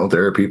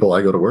 there are people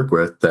I go to work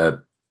with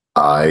that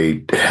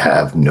I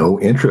have no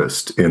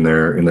interest in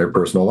their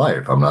personal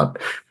life. I'm not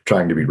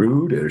trying to be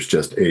rude. There's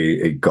just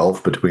a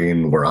gulf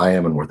between where I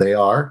am and where they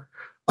are.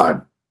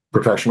 I'm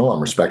professional.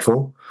 I'm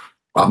respectful.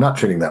 I'm not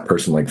treating that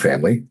person like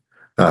family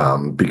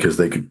because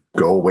they could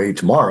go away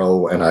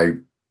tomorrow and I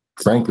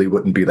frankly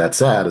wouldn't be that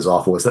sad, as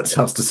awful as that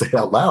sounds to say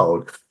out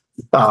loud.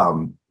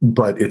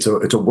 But it's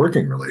a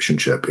working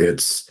relationship.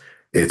 It's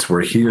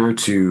we're here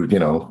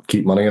to,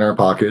 keep money in our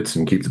pockets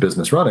and keep the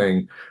business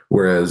running.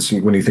 Whereas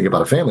when you think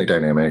about a family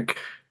dynamic,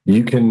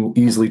 you can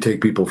easily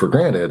take people for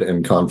granted,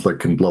 and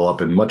conflict can blow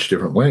up in much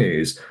different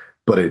ways,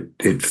 but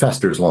it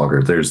festers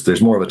longer.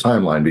 There's more of a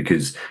timeline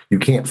because you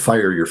can't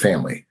fire your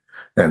family.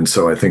 And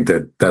so I think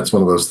that that's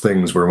one of those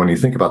things where when you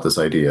think about this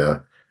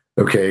idea,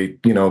 okay,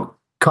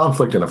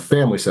 conflict in a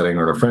family setting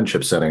or in a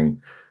friendship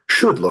setting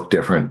should look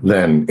different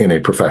than in a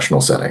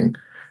professional setting.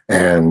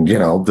 And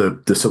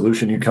the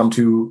solution you come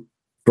to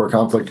for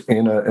conflict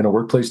in a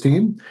workplace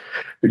team,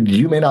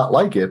 you may not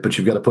like it, but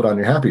you've got to put on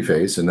your happy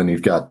face, and then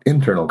you've got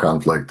internal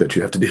conflict that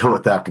you have to deal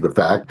with after the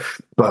fact.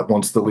 But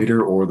once the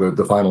leader or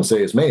the final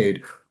say is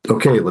made,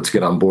 okay, let's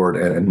get on board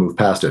and move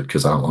past it,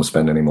 because I don't want to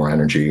spend any more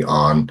energy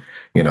on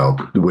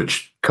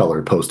which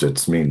colored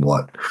post-its mean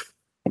what.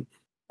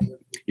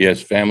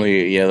 Yes,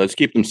 family. Yeah, let's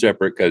keep them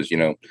separate because,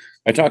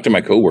 I talk to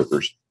my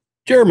coworkers.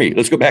 Jeremy,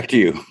 let's go back to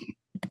you.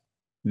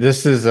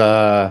 This is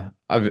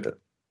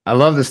I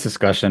love this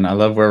discussion. I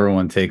love where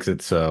everyone takes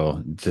it.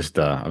 So just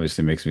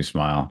obviously makes me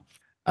smile.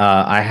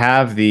 I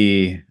have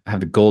the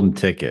golden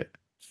ticket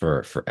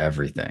for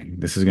everything.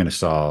 This is going to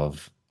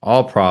solve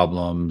all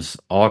problems,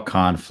 all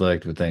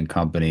conflict within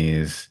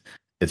companies.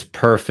 It's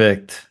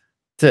perfect.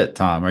 That's it,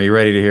 Tom. Are you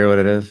ready to hear what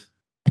it is?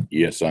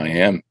 Yes, I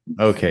am.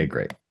 Okay,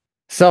 great.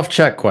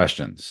 Self-check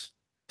questions.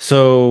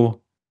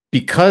 So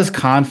because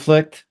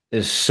conflict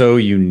is so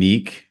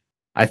unique,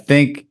 I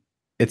think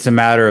it's a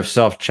matter of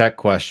self-check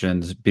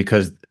questions,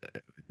 because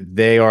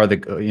they are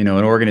an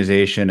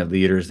organization of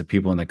leaders, the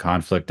people in the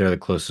conflict, they're the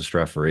closest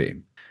referee.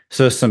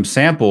 So some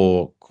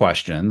sample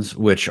questions,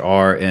 which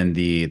are in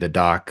the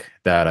doc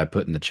that I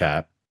put in the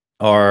chat,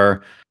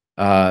 are,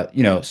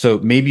 so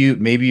maybe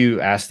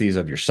you ask these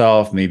of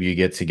yourself, maybe you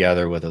get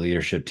together with a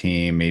leadership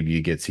team, maybe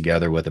you get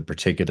together with a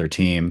particular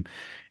team.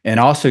 And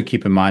also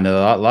keep in mind that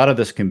a lot of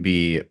this can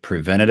be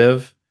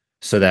preventative,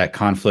 so that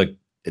conflict,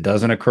 it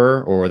doesn't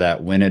occur, or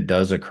that when it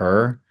does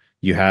occur,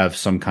 you have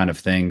some kind of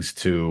things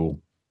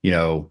to,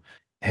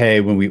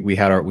 hey, when we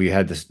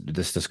had this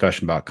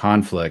discussion about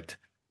conflict,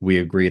 we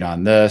agreed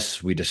on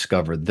this, we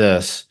discovered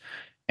this,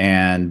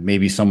 and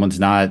maybe someone's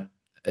not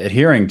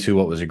adhering to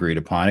what was agreed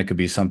upon. It could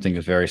be something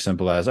as very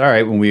simple as, all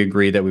right, when we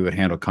agreed that we would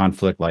handle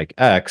conflict like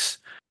X,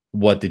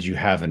 what did you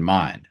have in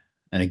mind?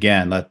 And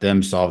again, let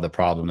them solve the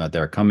problem that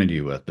they're coming to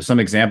you with. But some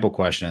example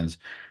questions,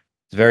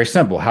 it's very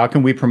simple. How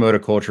can we promote a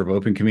culture of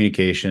open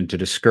communication to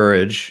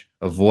discourage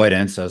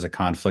avoidance as a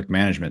conflict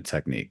management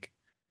technique?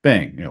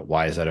 Bing.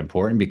 Why is that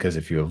important? Because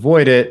if you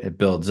avoid it, it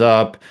builds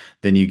up.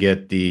 Then you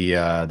get the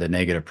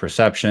negative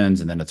perceptions,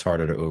 and then it's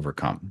harder to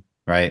overcome.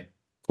 Right?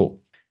 Cool.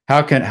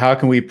 How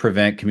can we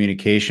prevent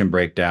communication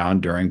breakdown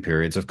during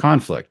periods of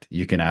conflict?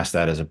 You can ask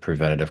that as a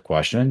preventative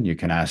question. You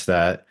can ask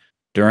that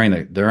during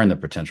the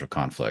potential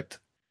conflict.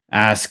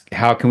 Ask,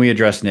 how can we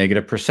address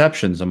negative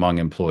perceptions among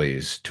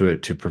employees to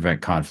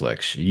prevent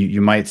conflicts?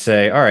 You might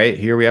say, all right,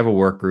 here we have a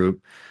work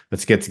group.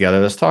 Let's get together.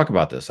 Let's talk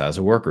about this as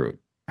a work group.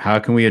 How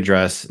can we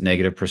address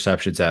negative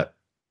perceptions that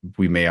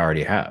we may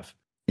already have?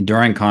 And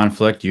during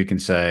conflict, you can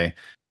say,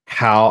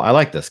 how, I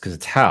like this because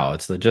it's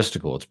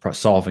logistical. It's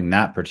solving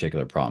that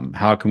particular problem.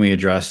 How can we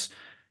address,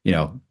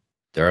 there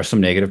are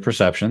some negative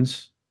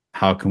perceptions.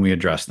 How can we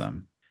address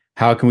them?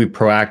 How can we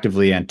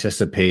proactively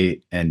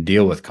anticipate and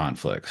deal with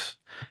conflicts?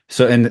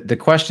 So, and the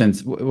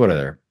questions, what are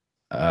there?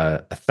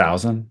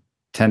 1,000,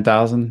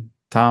 10,000,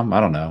 Tom? I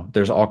don't know.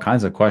 There's all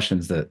kinds of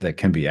questions that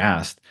can be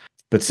asked,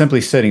 but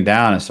simply sitting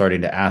down and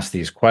starting to ask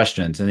these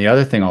questions. And the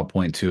other thing I'll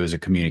point to is a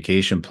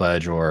communication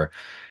pledge, or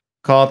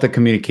call it the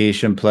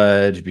communication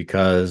pledge,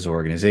 because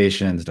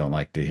organizations don't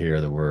like to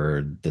hear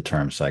the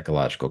term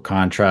psychological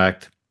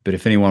contract. But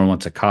if anyone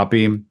wants a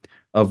copy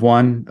of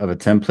a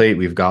template,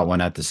 we've got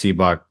one at the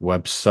CBOC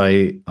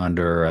website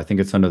I think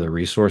it's under the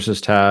resources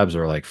tabs,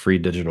 or like free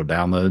digital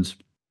downloads.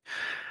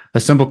 A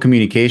simple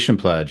communication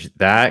pledge,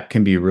 that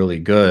can be really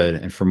good.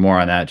 And for more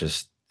on that,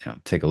 just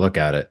take a look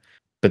at it.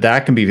 But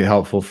that can be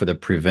helpful for the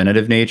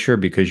preventative nature,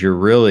 because you're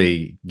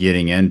really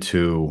getting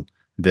into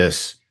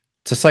this.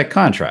 It's a psych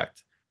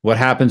contract. What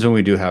happens when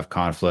we do have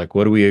conflict?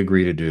 What do we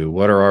agree to do?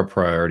 What are our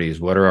priorities?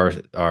 What are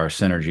our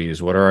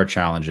synergies? What are our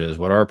challenges?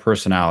 What are our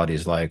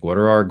personalities like? What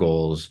are our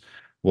goals?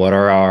 What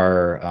are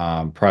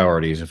our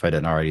priorities, if I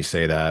didn't already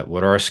say that?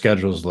 What do our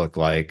schedules look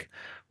like?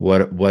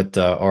 What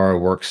are our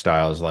work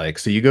styles like?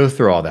 So you go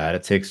through all that.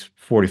 It takes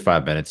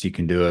 45 minutes. You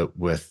can do it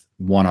with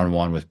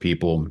one-on-one with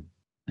people.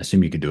 I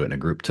assume you could do it in a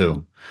group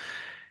too.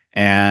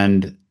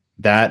 And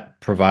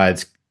that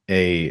provides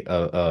a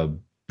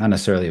not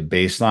necessarily a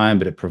baseline,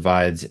 but it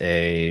provides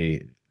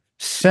a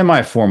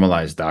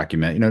semi-formalized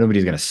document.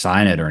 Nobody's going to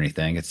sign it or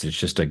anything. It's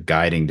just a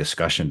guiding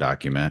discussion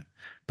document.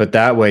 But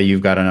that way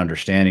you've got an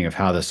understanding of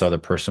how this other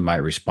person might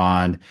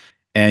respond.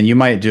 And you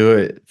might do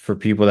it for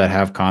people that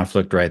have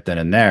conflict right then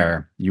and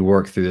there. You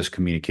work through this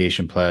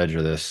communication pledge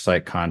or this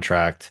site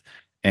contract,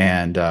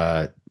 and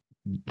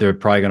they're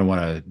probably going to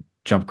want to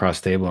jump across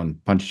the table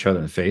and punch each other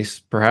in the face,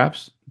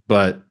 perhaps.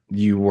 but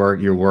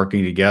you're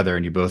working together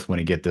and you both want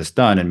to get this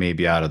done and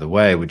maybe out of the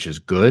way, which is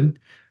good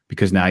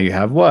because now you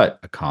have what?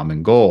 A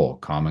common goal.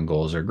 Common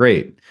goals are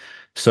great.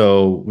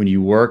 So when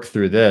you work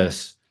through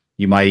this,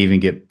 you might even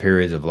get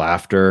periods of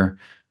laughter.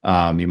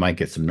 You might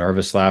get some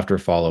nervous laughter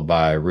followed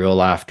by real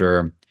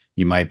laughter.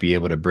 You might be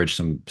able to bridge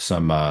some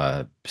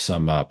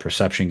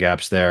perception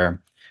gaps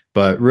there.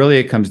 But really,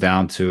 it comes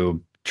down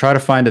to try to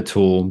find a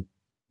tool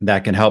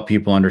that can help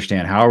people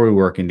understand how are we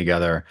working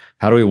together?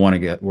 How do we want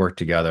to work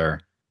together?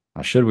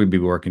 How should we be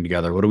working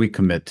together? What do we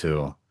commit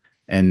to?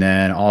 And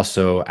then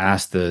also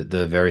ask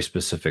the very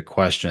specific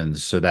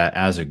questions so that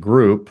as a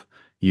group,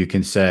 you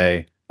can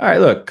say, all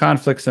right, look,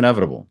 conflict's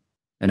inevitable.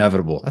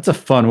 Inevitable. That's a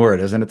fun word,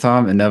 isn't it,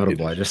 Tom?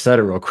 Inevitable. I just said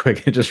it real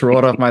quick. It just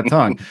rolled off my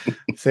tongue.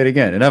 Say it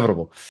again.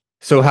 Inevitable.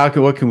 So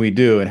what can we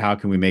do and how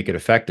can we make it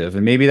effective?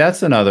 And maybe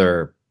that's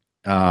another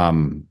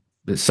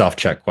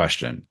self-check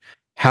question.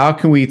 How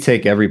can we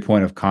take every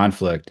point of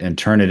conflict and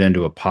turn it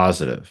into a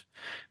positive?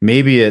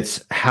 Maybe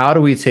it's how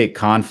do we take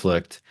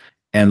conflict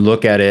and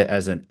look at it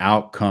as an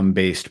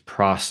outcome-based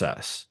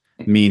process,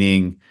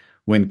 meaning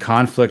when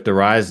conflict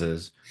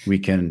arises, we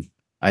can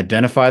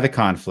identify the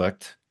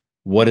conflict.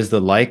 What is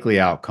the likely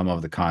outcome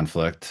of the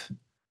conflict?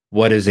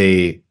 What is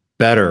a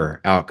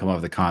better outcome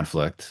of the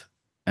conflict?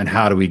 And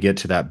how do we get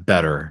to that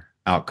better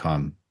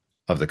outcome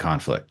of the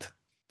conflict?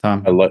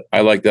 Tom?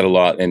 I like that a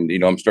lot. And,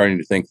 I'm starting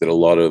to think that a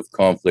lot of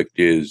conflict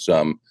is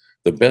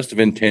the best of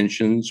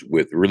intentions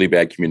with really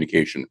bad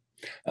communication.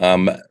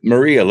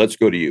 Maria, let's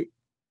go to you.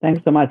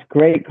 Thanks so much.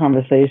 Great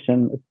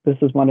conversation. This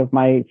is one of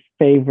my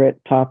favorite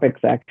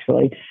topics,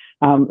 actually.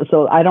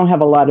 So I don't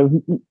have a lot of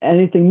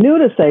anything new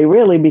to say,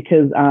 really,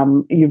 because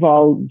you've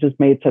all just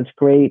made such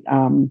great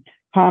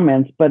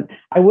comments. But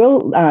I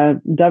will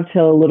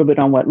dovetail a little bit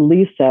on what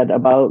Lee said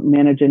about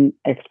managing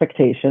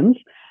expectations.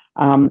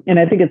 And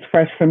I think it's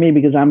fresh for me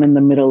because I'm in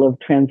the middle of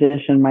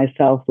transition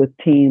myself with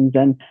teams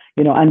and,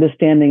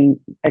 understanding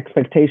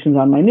expectations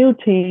on my new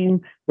team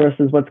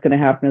versus what's going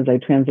to happen as I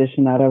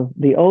transition out of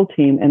the old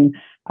team. And,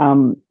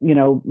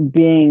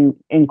 being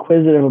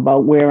inquisitive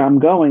about where I'm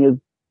going is,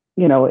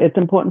 it's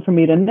important for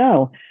me to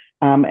know.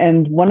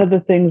 And one of the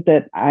things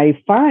that I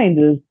find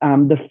is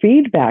the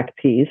feedback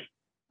piece.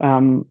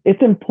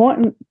 It's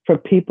important for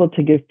people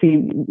to give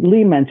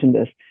Lee mentioned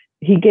this.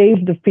 He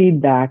gave the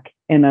feedback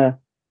in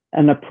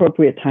an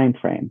appropriate time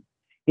frame.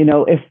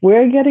 If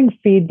we're getting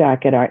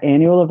feedback at our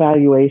annual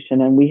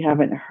evaluation and we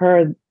haven't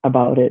heard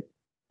about it,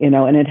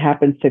 and it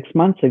happened 6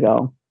 months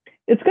ago,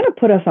 it's going to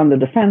put us on the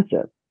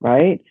defensive,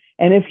 right?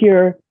 And if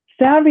you're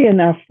savvy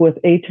enough with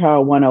HR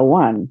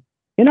 101,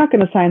 you're not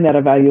going to sign that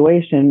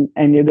evaluation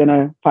and you're going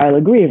to file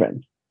a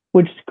grievance,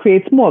 which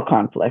creates more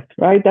conflict,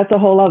 right? That's a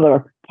whole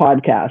other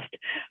podcast.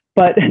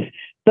 But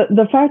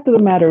the fact of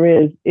the matter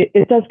is,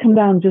 it does come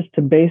down just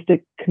to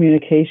basic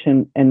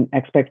communication and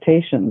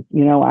expectations.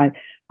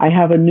 I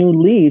have a new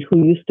lead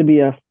who used to be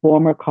a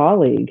former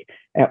colleague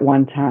at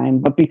one time,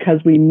 but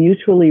because we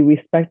mutually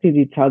respected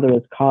each other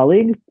as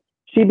colleagues,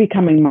 she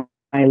becoming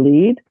my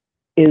lead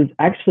is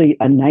actually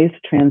a nice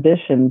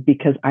transition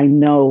because I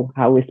know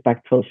how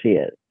respectful she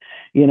is,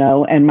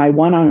 and my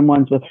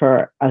one-on-ones with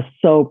her are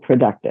so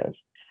productive.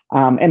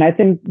 And I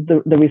think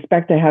the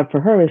respect I have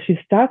for her is she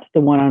starts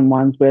the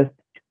one-on-ones with,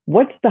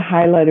 what's the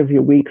highlight of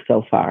your week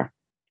so far?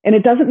 And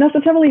it doesn't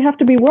necessarily have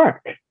to be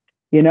work,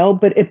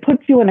 but it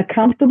puts you in a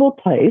comfortable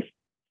place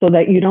so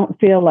that you don't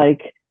feel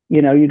like,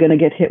 you're going to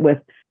get hit with,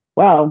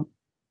 well,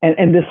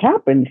 and this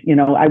happened,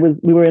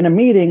 we were in a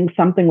meeting,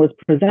 something was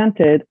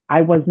presented,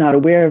 I was not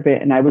aware of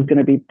it, and I was going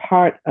to be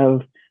part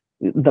of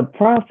the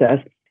process.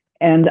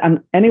 And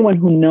anyone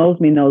who knows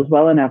me knows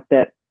well enough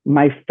that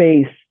my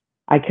face,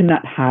 I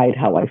cannot hide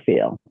how I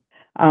feel.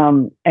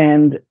 And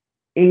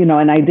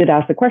I did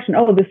ask the question,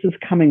 oh, this is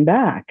coming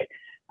back.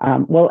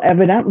 Well,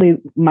 evidently,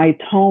 my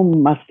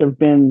tone must have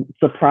been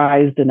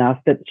surprised enough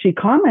that she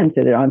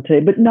commented on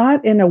today, but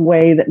not in a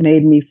way that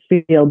made me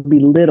feel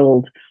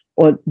belittled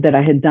or that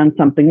I had done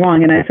something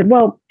wrong. And I said,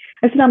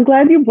 I'm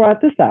glad you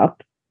brought this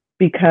up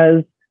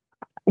because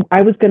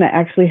I was going to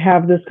actually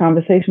have this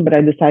conversation, but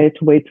I decided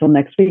to wait till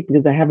next week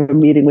because I have a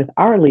meeting with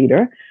our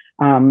leader.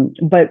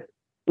 But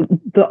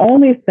the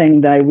only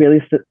thing that I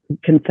really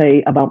can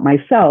say about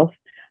myself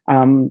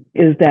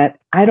is that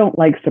I don't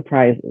like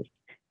surprises,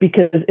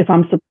 because if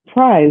I'm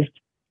surprised,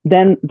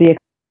 then the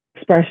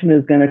expression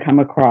is going to come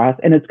across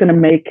and it's going to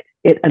make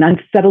it an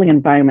unsettling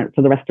environment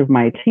for the rest of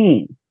my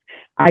team.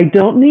 I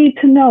don't need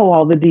to know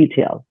all the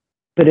details,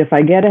 but if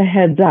I get a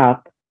heads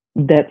up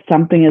that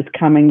something is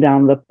coming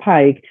down the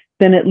pike,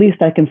 then at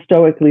least I can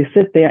stoically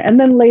sit there and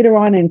then later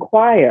on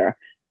inquire,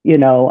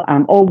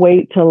 or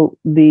wait till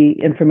the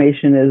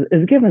information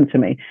is given to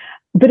me.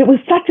 But it was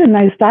such a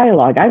nice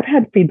dialogue. I've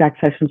had feedback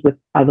sessions with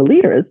other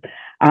leaders,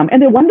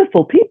 and they're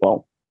wonderful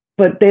people,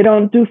 but they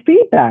don't do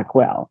feedback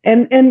well.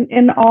 And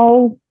in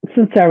all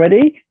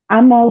sincerity,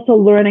 I'm also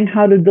learning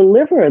how to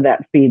deliver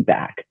that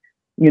feedback,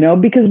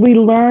 because we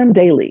learn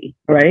daily,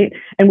 right?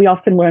 And we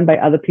often learn by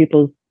other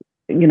people's,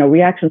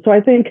 reactions. So I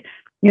think,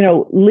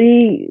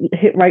 Lee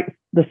hit right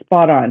the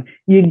spot on.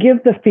 You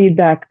give the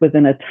feedback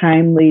within a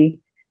timely,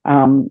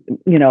 time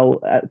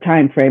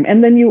frame,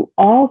 and then you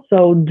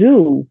also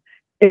do.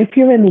 If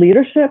you're in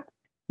leadership,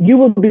 you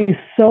will be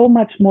so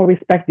much more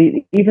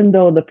respected, even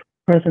though the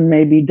person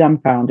may be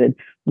dumbfounded,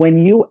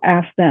 when you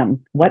ask them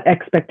what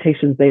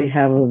expectations they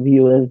have of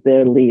you as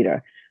their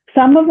leader.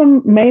 Some of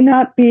them may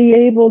not be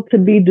able to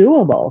be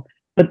doable,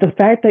 but the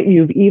fact that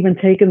you've even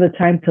taken the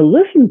time to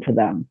listen to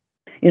them,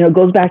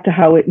 goes back to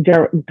how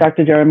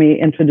Dr. Jeremy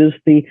introduced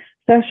the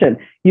session.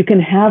 You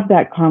can have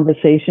that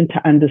conversation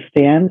to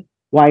understand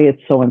why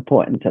it's so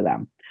important to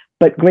them.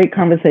 But great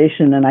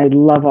conversation, and I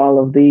love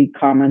all of the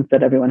comments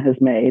that everyone has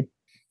made.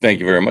 Thank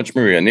you very much,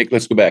 Maria. Nick,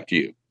 let's go back to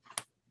you.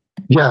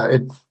 Yeah,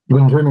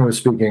 when Jeremy was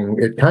speaking,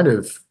 it kind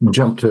of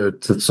jumped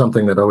to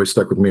something that always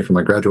stuck with me from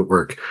my graduate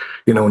work.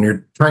 When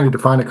you're trying to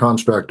define a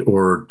construct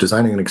or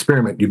designing an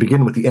experiment, you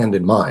begin with the end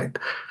in mind.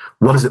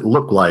 What does it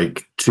look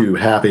like to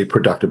have a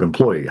productive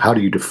employee? How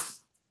do you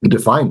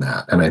define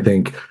that? And I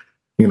think,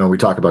 we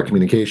talk about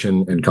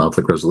communication and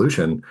conflict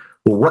resolution.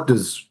 Well, what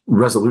does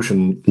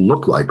resolution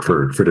look like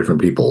for different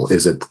people?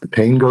 Is it the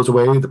pain goes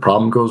away, the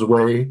problem goes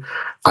away,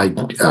 I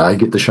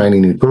get the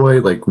shiny new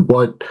toy? Like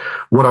what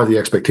are the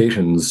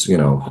expectations?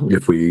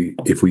 If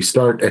we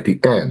start at the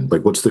end,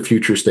 like what's the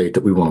future state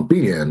that we want to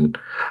be in?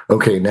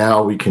 Okay,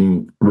 now we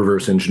can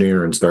reverse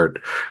engineer and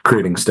start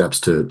creating steps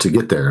to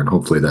get there, and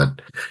hopefully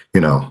that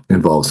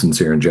involves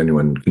sincere and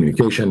genuine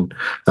communication.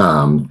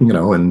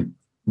 And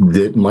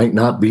that might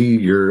not be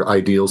your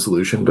ideal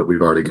solution, but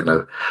we've already kind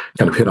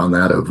of hit on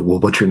that of, well,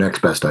 what's your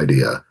next best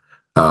idea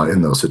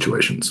in those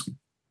situations?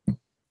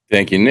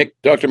 Thank you,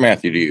 Nick. Dr.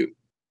 Matthew, to you.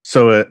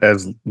 So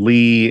as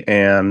Lee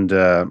and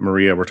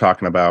Maria were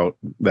talking about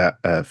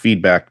that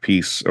feedback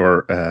piece,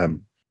 or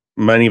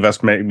many of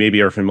us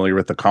maybe are familiar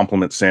with the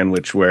compliment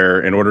sandwich,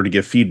 where in order to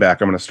give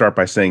feedback, I'm going to start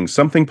by saying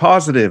something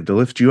positive to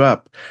lift you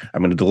up.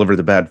 I'm going to deliver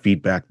the bad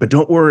feedback, but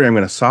don't worry, I'm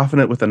going to soften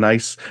it with a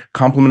nice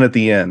compliment at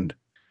the end.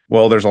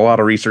 Well, there's a lot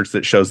of research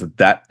that shows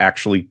that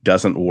actually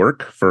doesn't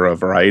work for a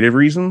variety of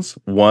reasons.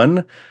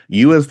 One,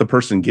 you as the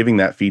person giving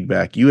that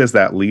feedback, you as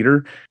that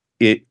leader,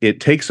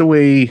 it takes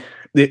away,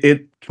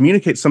 it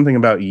communicates something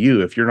about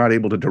you if you're not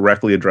able to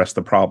directly address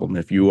the problem.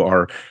 If you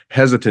are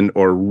hesitant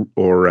or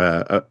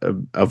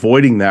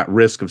avoiding that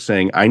risk of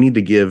saying, I need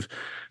to give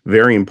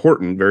very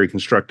important, very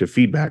constructive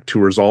feedback to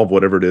resolve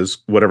whatever it is,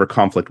 whatever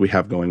conflict we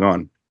have going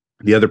on.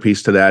 The other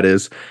piece to that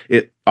is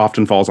it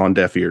often falls on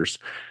deaf ears.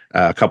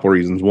 A couple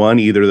reasons. One,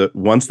 either that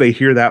once they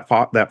hear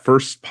that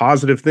first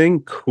positive thing,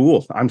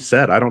 cool, I'm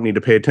set. I don't need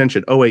to pay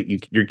attention. Oh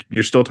wait,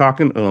 you're still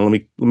talking. Oh,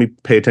 let me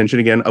pay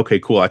attention again. Okay,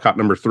 cool. I caught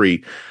number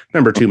 3.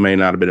 Number 2 may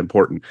not have been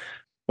important.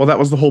 Well, that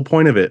was the whole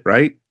point of it,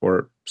 right?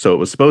 Or so it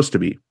was supposed to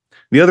be.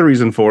 The other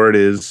reason for it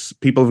is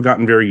people have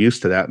gotten very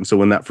used to that, and so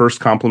when that first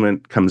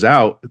compliment comes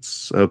out,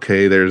 it's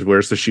okay.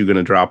 Where's the shoe going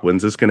to drop?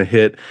 When's this going to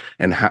hit?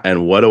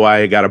 And what do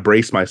I got to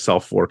brace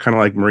myself for? Kind of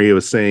like Maria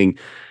was saying.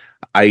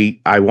 I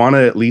want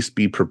to at least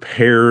be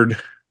prepared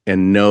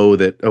and know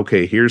that,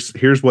 okay,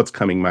 here's what's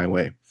coming my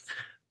way.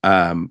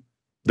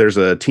 There's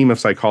a team of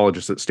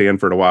psychologists at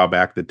Stanford a while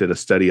back that did a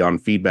study on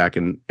feedback,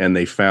 and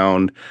they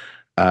found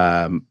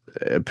a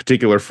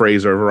particular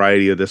phrase or a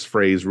variety of this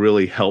phrase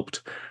really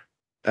helped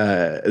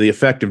the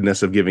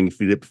effectiveness of giving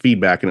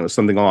feedback. And it was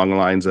something along the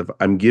lines of,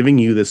 I'm giving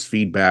you this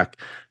feedback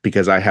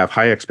because I have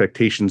high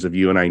expectations of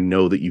you and I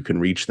know that you can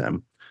reach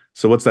them.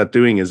 So what's that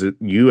doing is that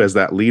you as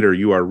that leader,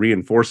 you are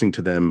reinforcing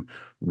to them,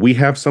 we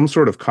have some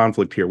sort of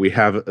conflict here.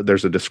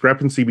 There's a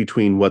discrepancy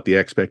between what the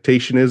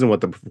expectation is and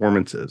what the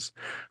performance is.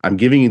 I'm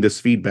giving you this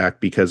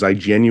feedback because I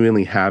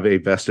genuinely have a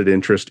vested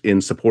interest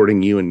in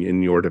supporting you and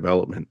in your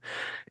development.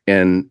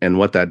 And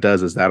what that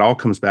does is that all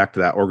comes back to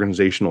that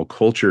organizational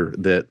culture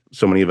that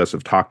so many of us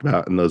have talked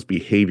about, and those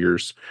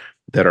behaviors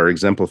that are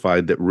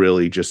exemplified that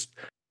really just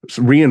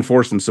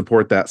reinforce and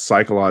support that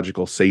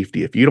psychological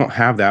safety. If you don't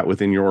have that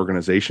within your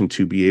organization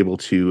to be able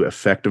to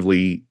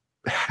effectively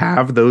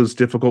have those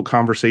difficult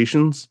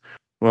conversations,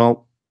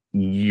 well,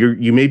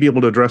 you may be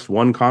able to address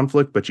one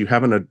conflict, but you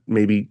haven't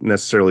maybe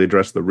necessarily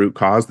addressed the root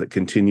cause that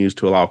continues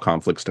to allow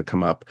conflicts to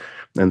come up.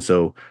 And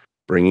so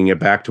bringing it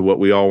back to what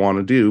we all want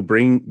to do,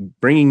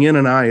 bringing in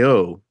an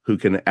IO who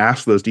can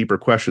ask those deeper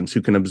questions,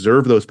 who can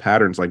observe those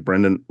patterns like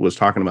Brendan was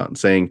talking about, and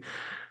saying,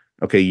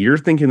 okay, you're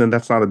thinking that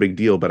that's not a big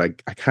deal, but I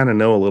kind of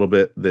know a little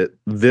bit that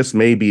this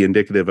may be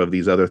indicative of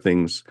these other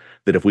things,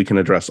 that if we can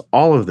address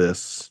all of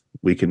this,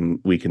 we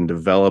can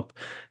develop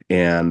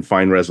and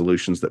find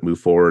resolutions that move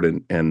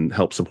forward and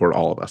help support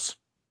all of us.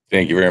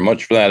 Thank you very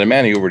much for that.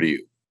 Amanda, over to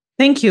you.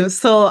 Thank you.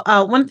 So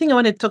one thing I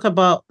want to talk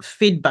about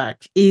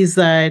feedback is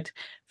that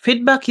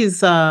feedback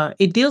is,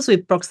 it deals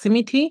with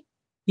proximity,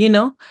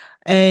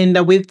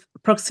 and with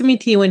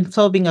proximity when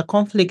solving a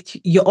conflict,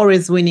 you're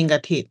always winning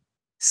at it.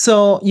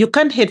 So you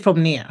can't hate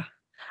from near.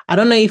 I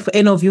don't know if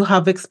any of you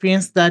have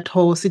experienced that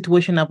whole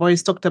situation I've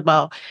always talked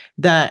about,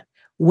 that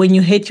when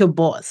you hate your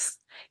boss,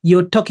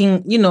 you're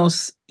talking,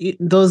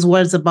 those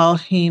words about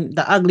him,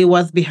 the ugly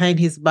words behind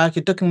his back,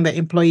 you're talking to the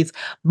employees.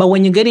 But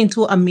when you get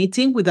into a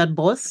meeting with that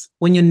boss,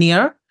 when you're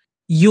near,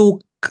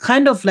 you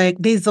kind of like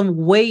there's a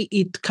way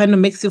it kind of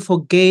makes you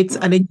forget,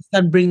 and then you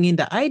start bringing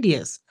the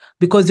ideas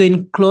because you're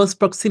in close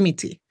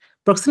proximity.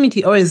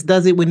 Proximity always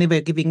does it whenever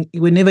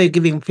you're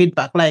giving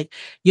feedback. Like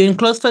you're in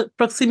close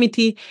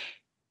proximity,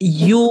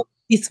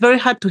 it's very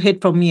hard to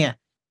hate from here.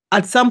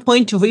 At some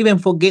point, you even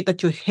forget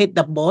that you hate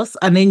the boss,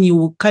 and then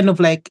you kind of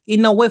like,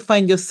 in a way,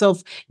 find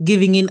yourself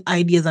giving in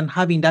ideas and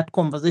having that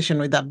conversation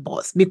with that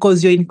boss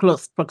because you're in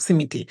close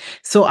proximity.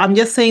 So I'm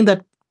just saying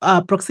that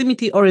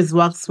proximity always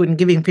works when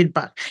giving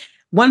feedback.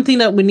 One thing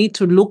that we need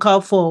to look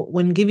out for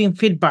when giving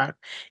feedback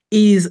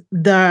is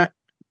the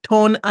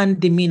tone and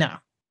demeanor.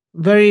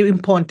 Very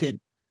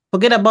important.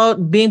 Forget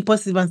about being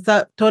positive and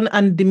start tone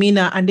and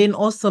demeanor, and then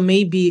also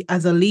maybe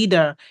as a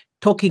leader,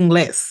 talking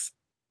less.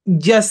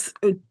 Just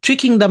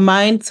tricking the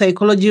mind,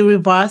 psychology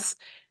reverse.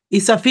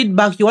 It's a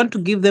feedback. You want to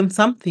give them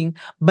something,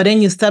 but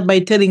then you start by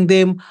telling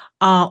them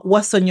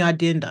what's on your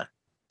agenda.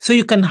 So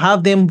you can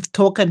have them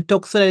talk and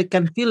talk so that it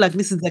can feel like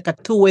this is like a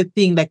two-way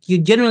thing. Like you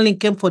genuinely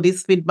came for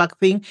this feedback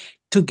thing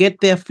to get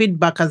their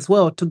feedback as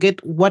well, to get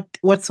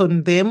what's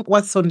on them,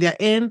 what's on their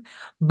end,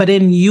 but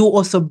then you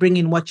also bring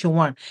in what you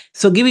want.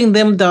 So giving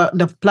them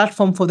the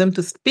platform for them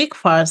to speak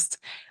first,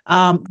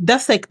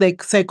 that's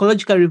like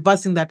psychological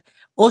reversing that,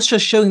 also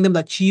showing them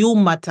that you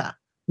matter.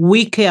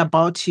 We care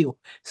about you.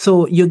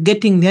 So you're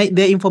getting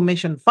their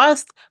information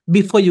first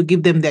before you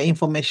give them their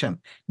information.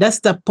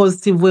 That's the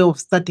positive way of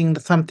starting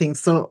something.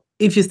 So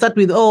if you start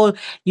with,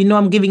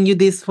 I'm giving you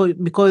this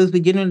because we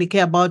genuinely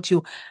care about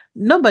you.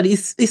 Nobody,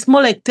 it's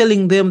more like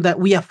telling them that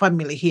we are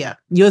family here.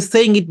 You're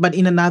saying it, but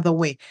in another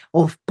way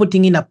of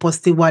putting in a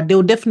positive word.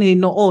 They'll definitely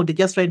know, they're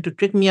just trying to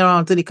trick me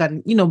around so they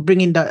can,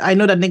 bring in I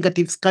know the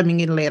negatives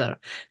coming in later.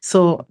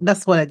 So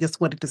that's what I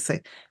just wanted to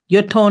say.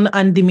 Your tone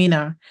and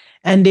demeanor,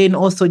 and then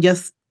also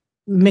just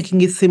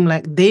making it seem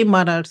like they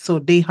matter, so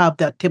they have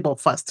that table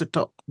first to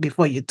talk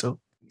before you talk.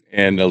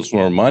 And I just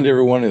want to remind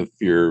everyone, if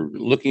you're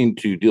looking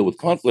to deal with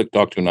conflict,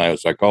 talk to an IO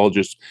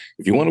psychologist.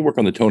 If you want to work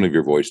on the tone of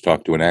your voice,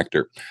 talk to an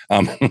actor.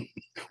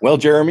 Well,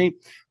 Jeremy,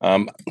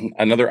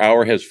 another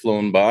hour has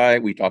flown by.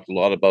 We talked a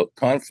lot about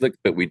conflict,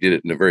 but we did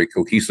it in a very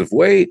cohesive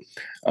way.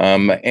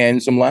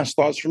 And some last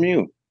thoughts from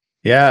you.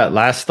 Yeah,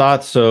 last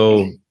thoughts.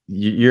 So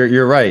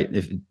you're right.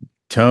 If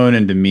tone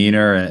and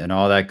demeanor and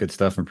all that good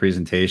stuff in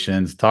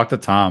presentations, talk to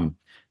Tom.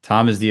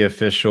 Tom is the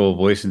official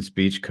voice and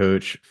speech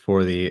coach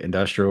for the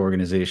industrial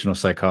organizational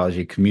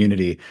psychology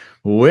community,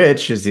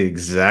 which is the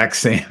exact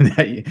same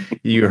that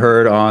you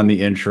heard on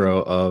the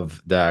intro of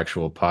the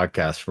actual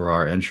podcast for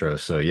our intro.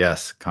 So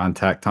yes,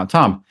 contact Tom.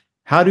 Tom,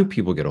 how do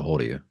people get a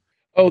hold of you?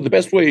 Oh, the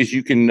best way is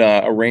you can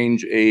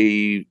arrange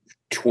a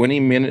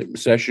 20-minute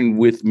session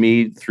with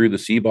me through the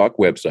CBOC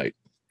website.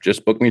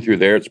 Just book me through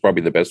there. It's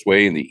probably the best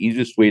way and the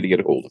easiest way to get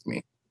a hold of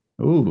me.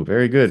 Ooh,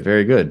 very good.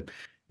 Very good.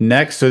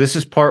 Next, so this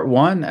is part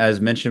one. As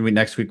mentioned,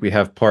 next week we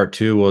have part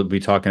two. We'll be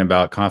talking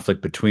about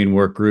conflict between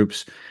work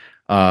groups.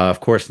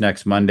 Of course,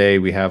 next Monday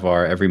we have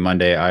our every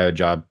Monday IO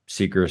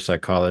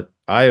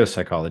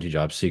psychology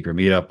job seeker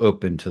meetup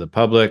open to the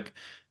public.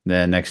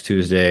 Then next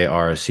Tuesday,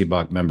 our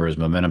CBOC members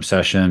momentum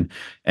session.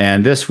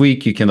 And this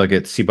week you can look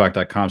at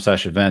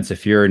cboc.com/events.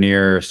 If you're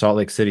near Salt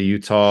Lake City,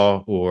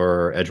 Utah,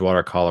 or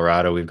Edgewater,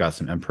 Colorado, we've got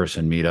some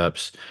in-person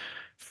meetups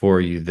for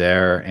you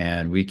there,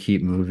 and we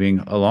keep moving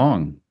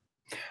along.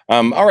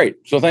 All right.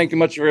 So thank you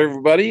much for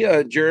everybody.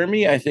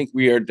 Jeremy, I think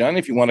we are done.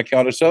 If you want to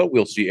count us out,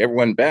 we'll see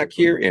everyone back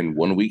here in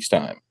 1 week's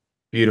time.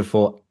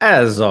 Beautiful.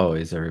 As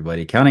always,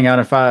 everybody. Counting out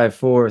in 5,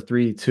 4,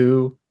 3,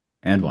 2,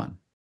 and 1.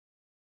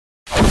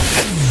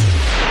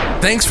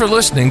 Thanks for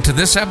listening to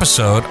this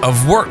episode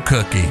of Work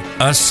Cookie,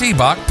 a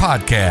CBOC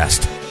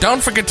podcast.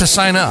 Don't forget to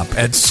sign up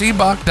at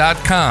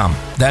cboc.com.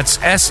 That's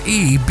SEBOC.com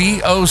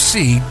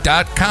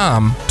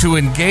to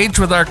engage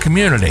with our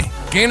community,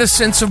 gain a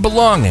sense of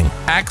belonging,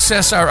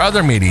 access our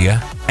other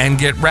media, and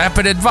get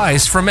rapid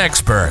advice from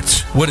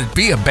experts. Would it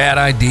be a bad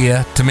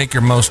idea to make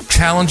your most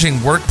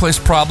challenging workplace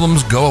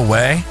problems go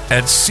away?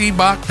 At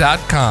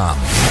cboc.com.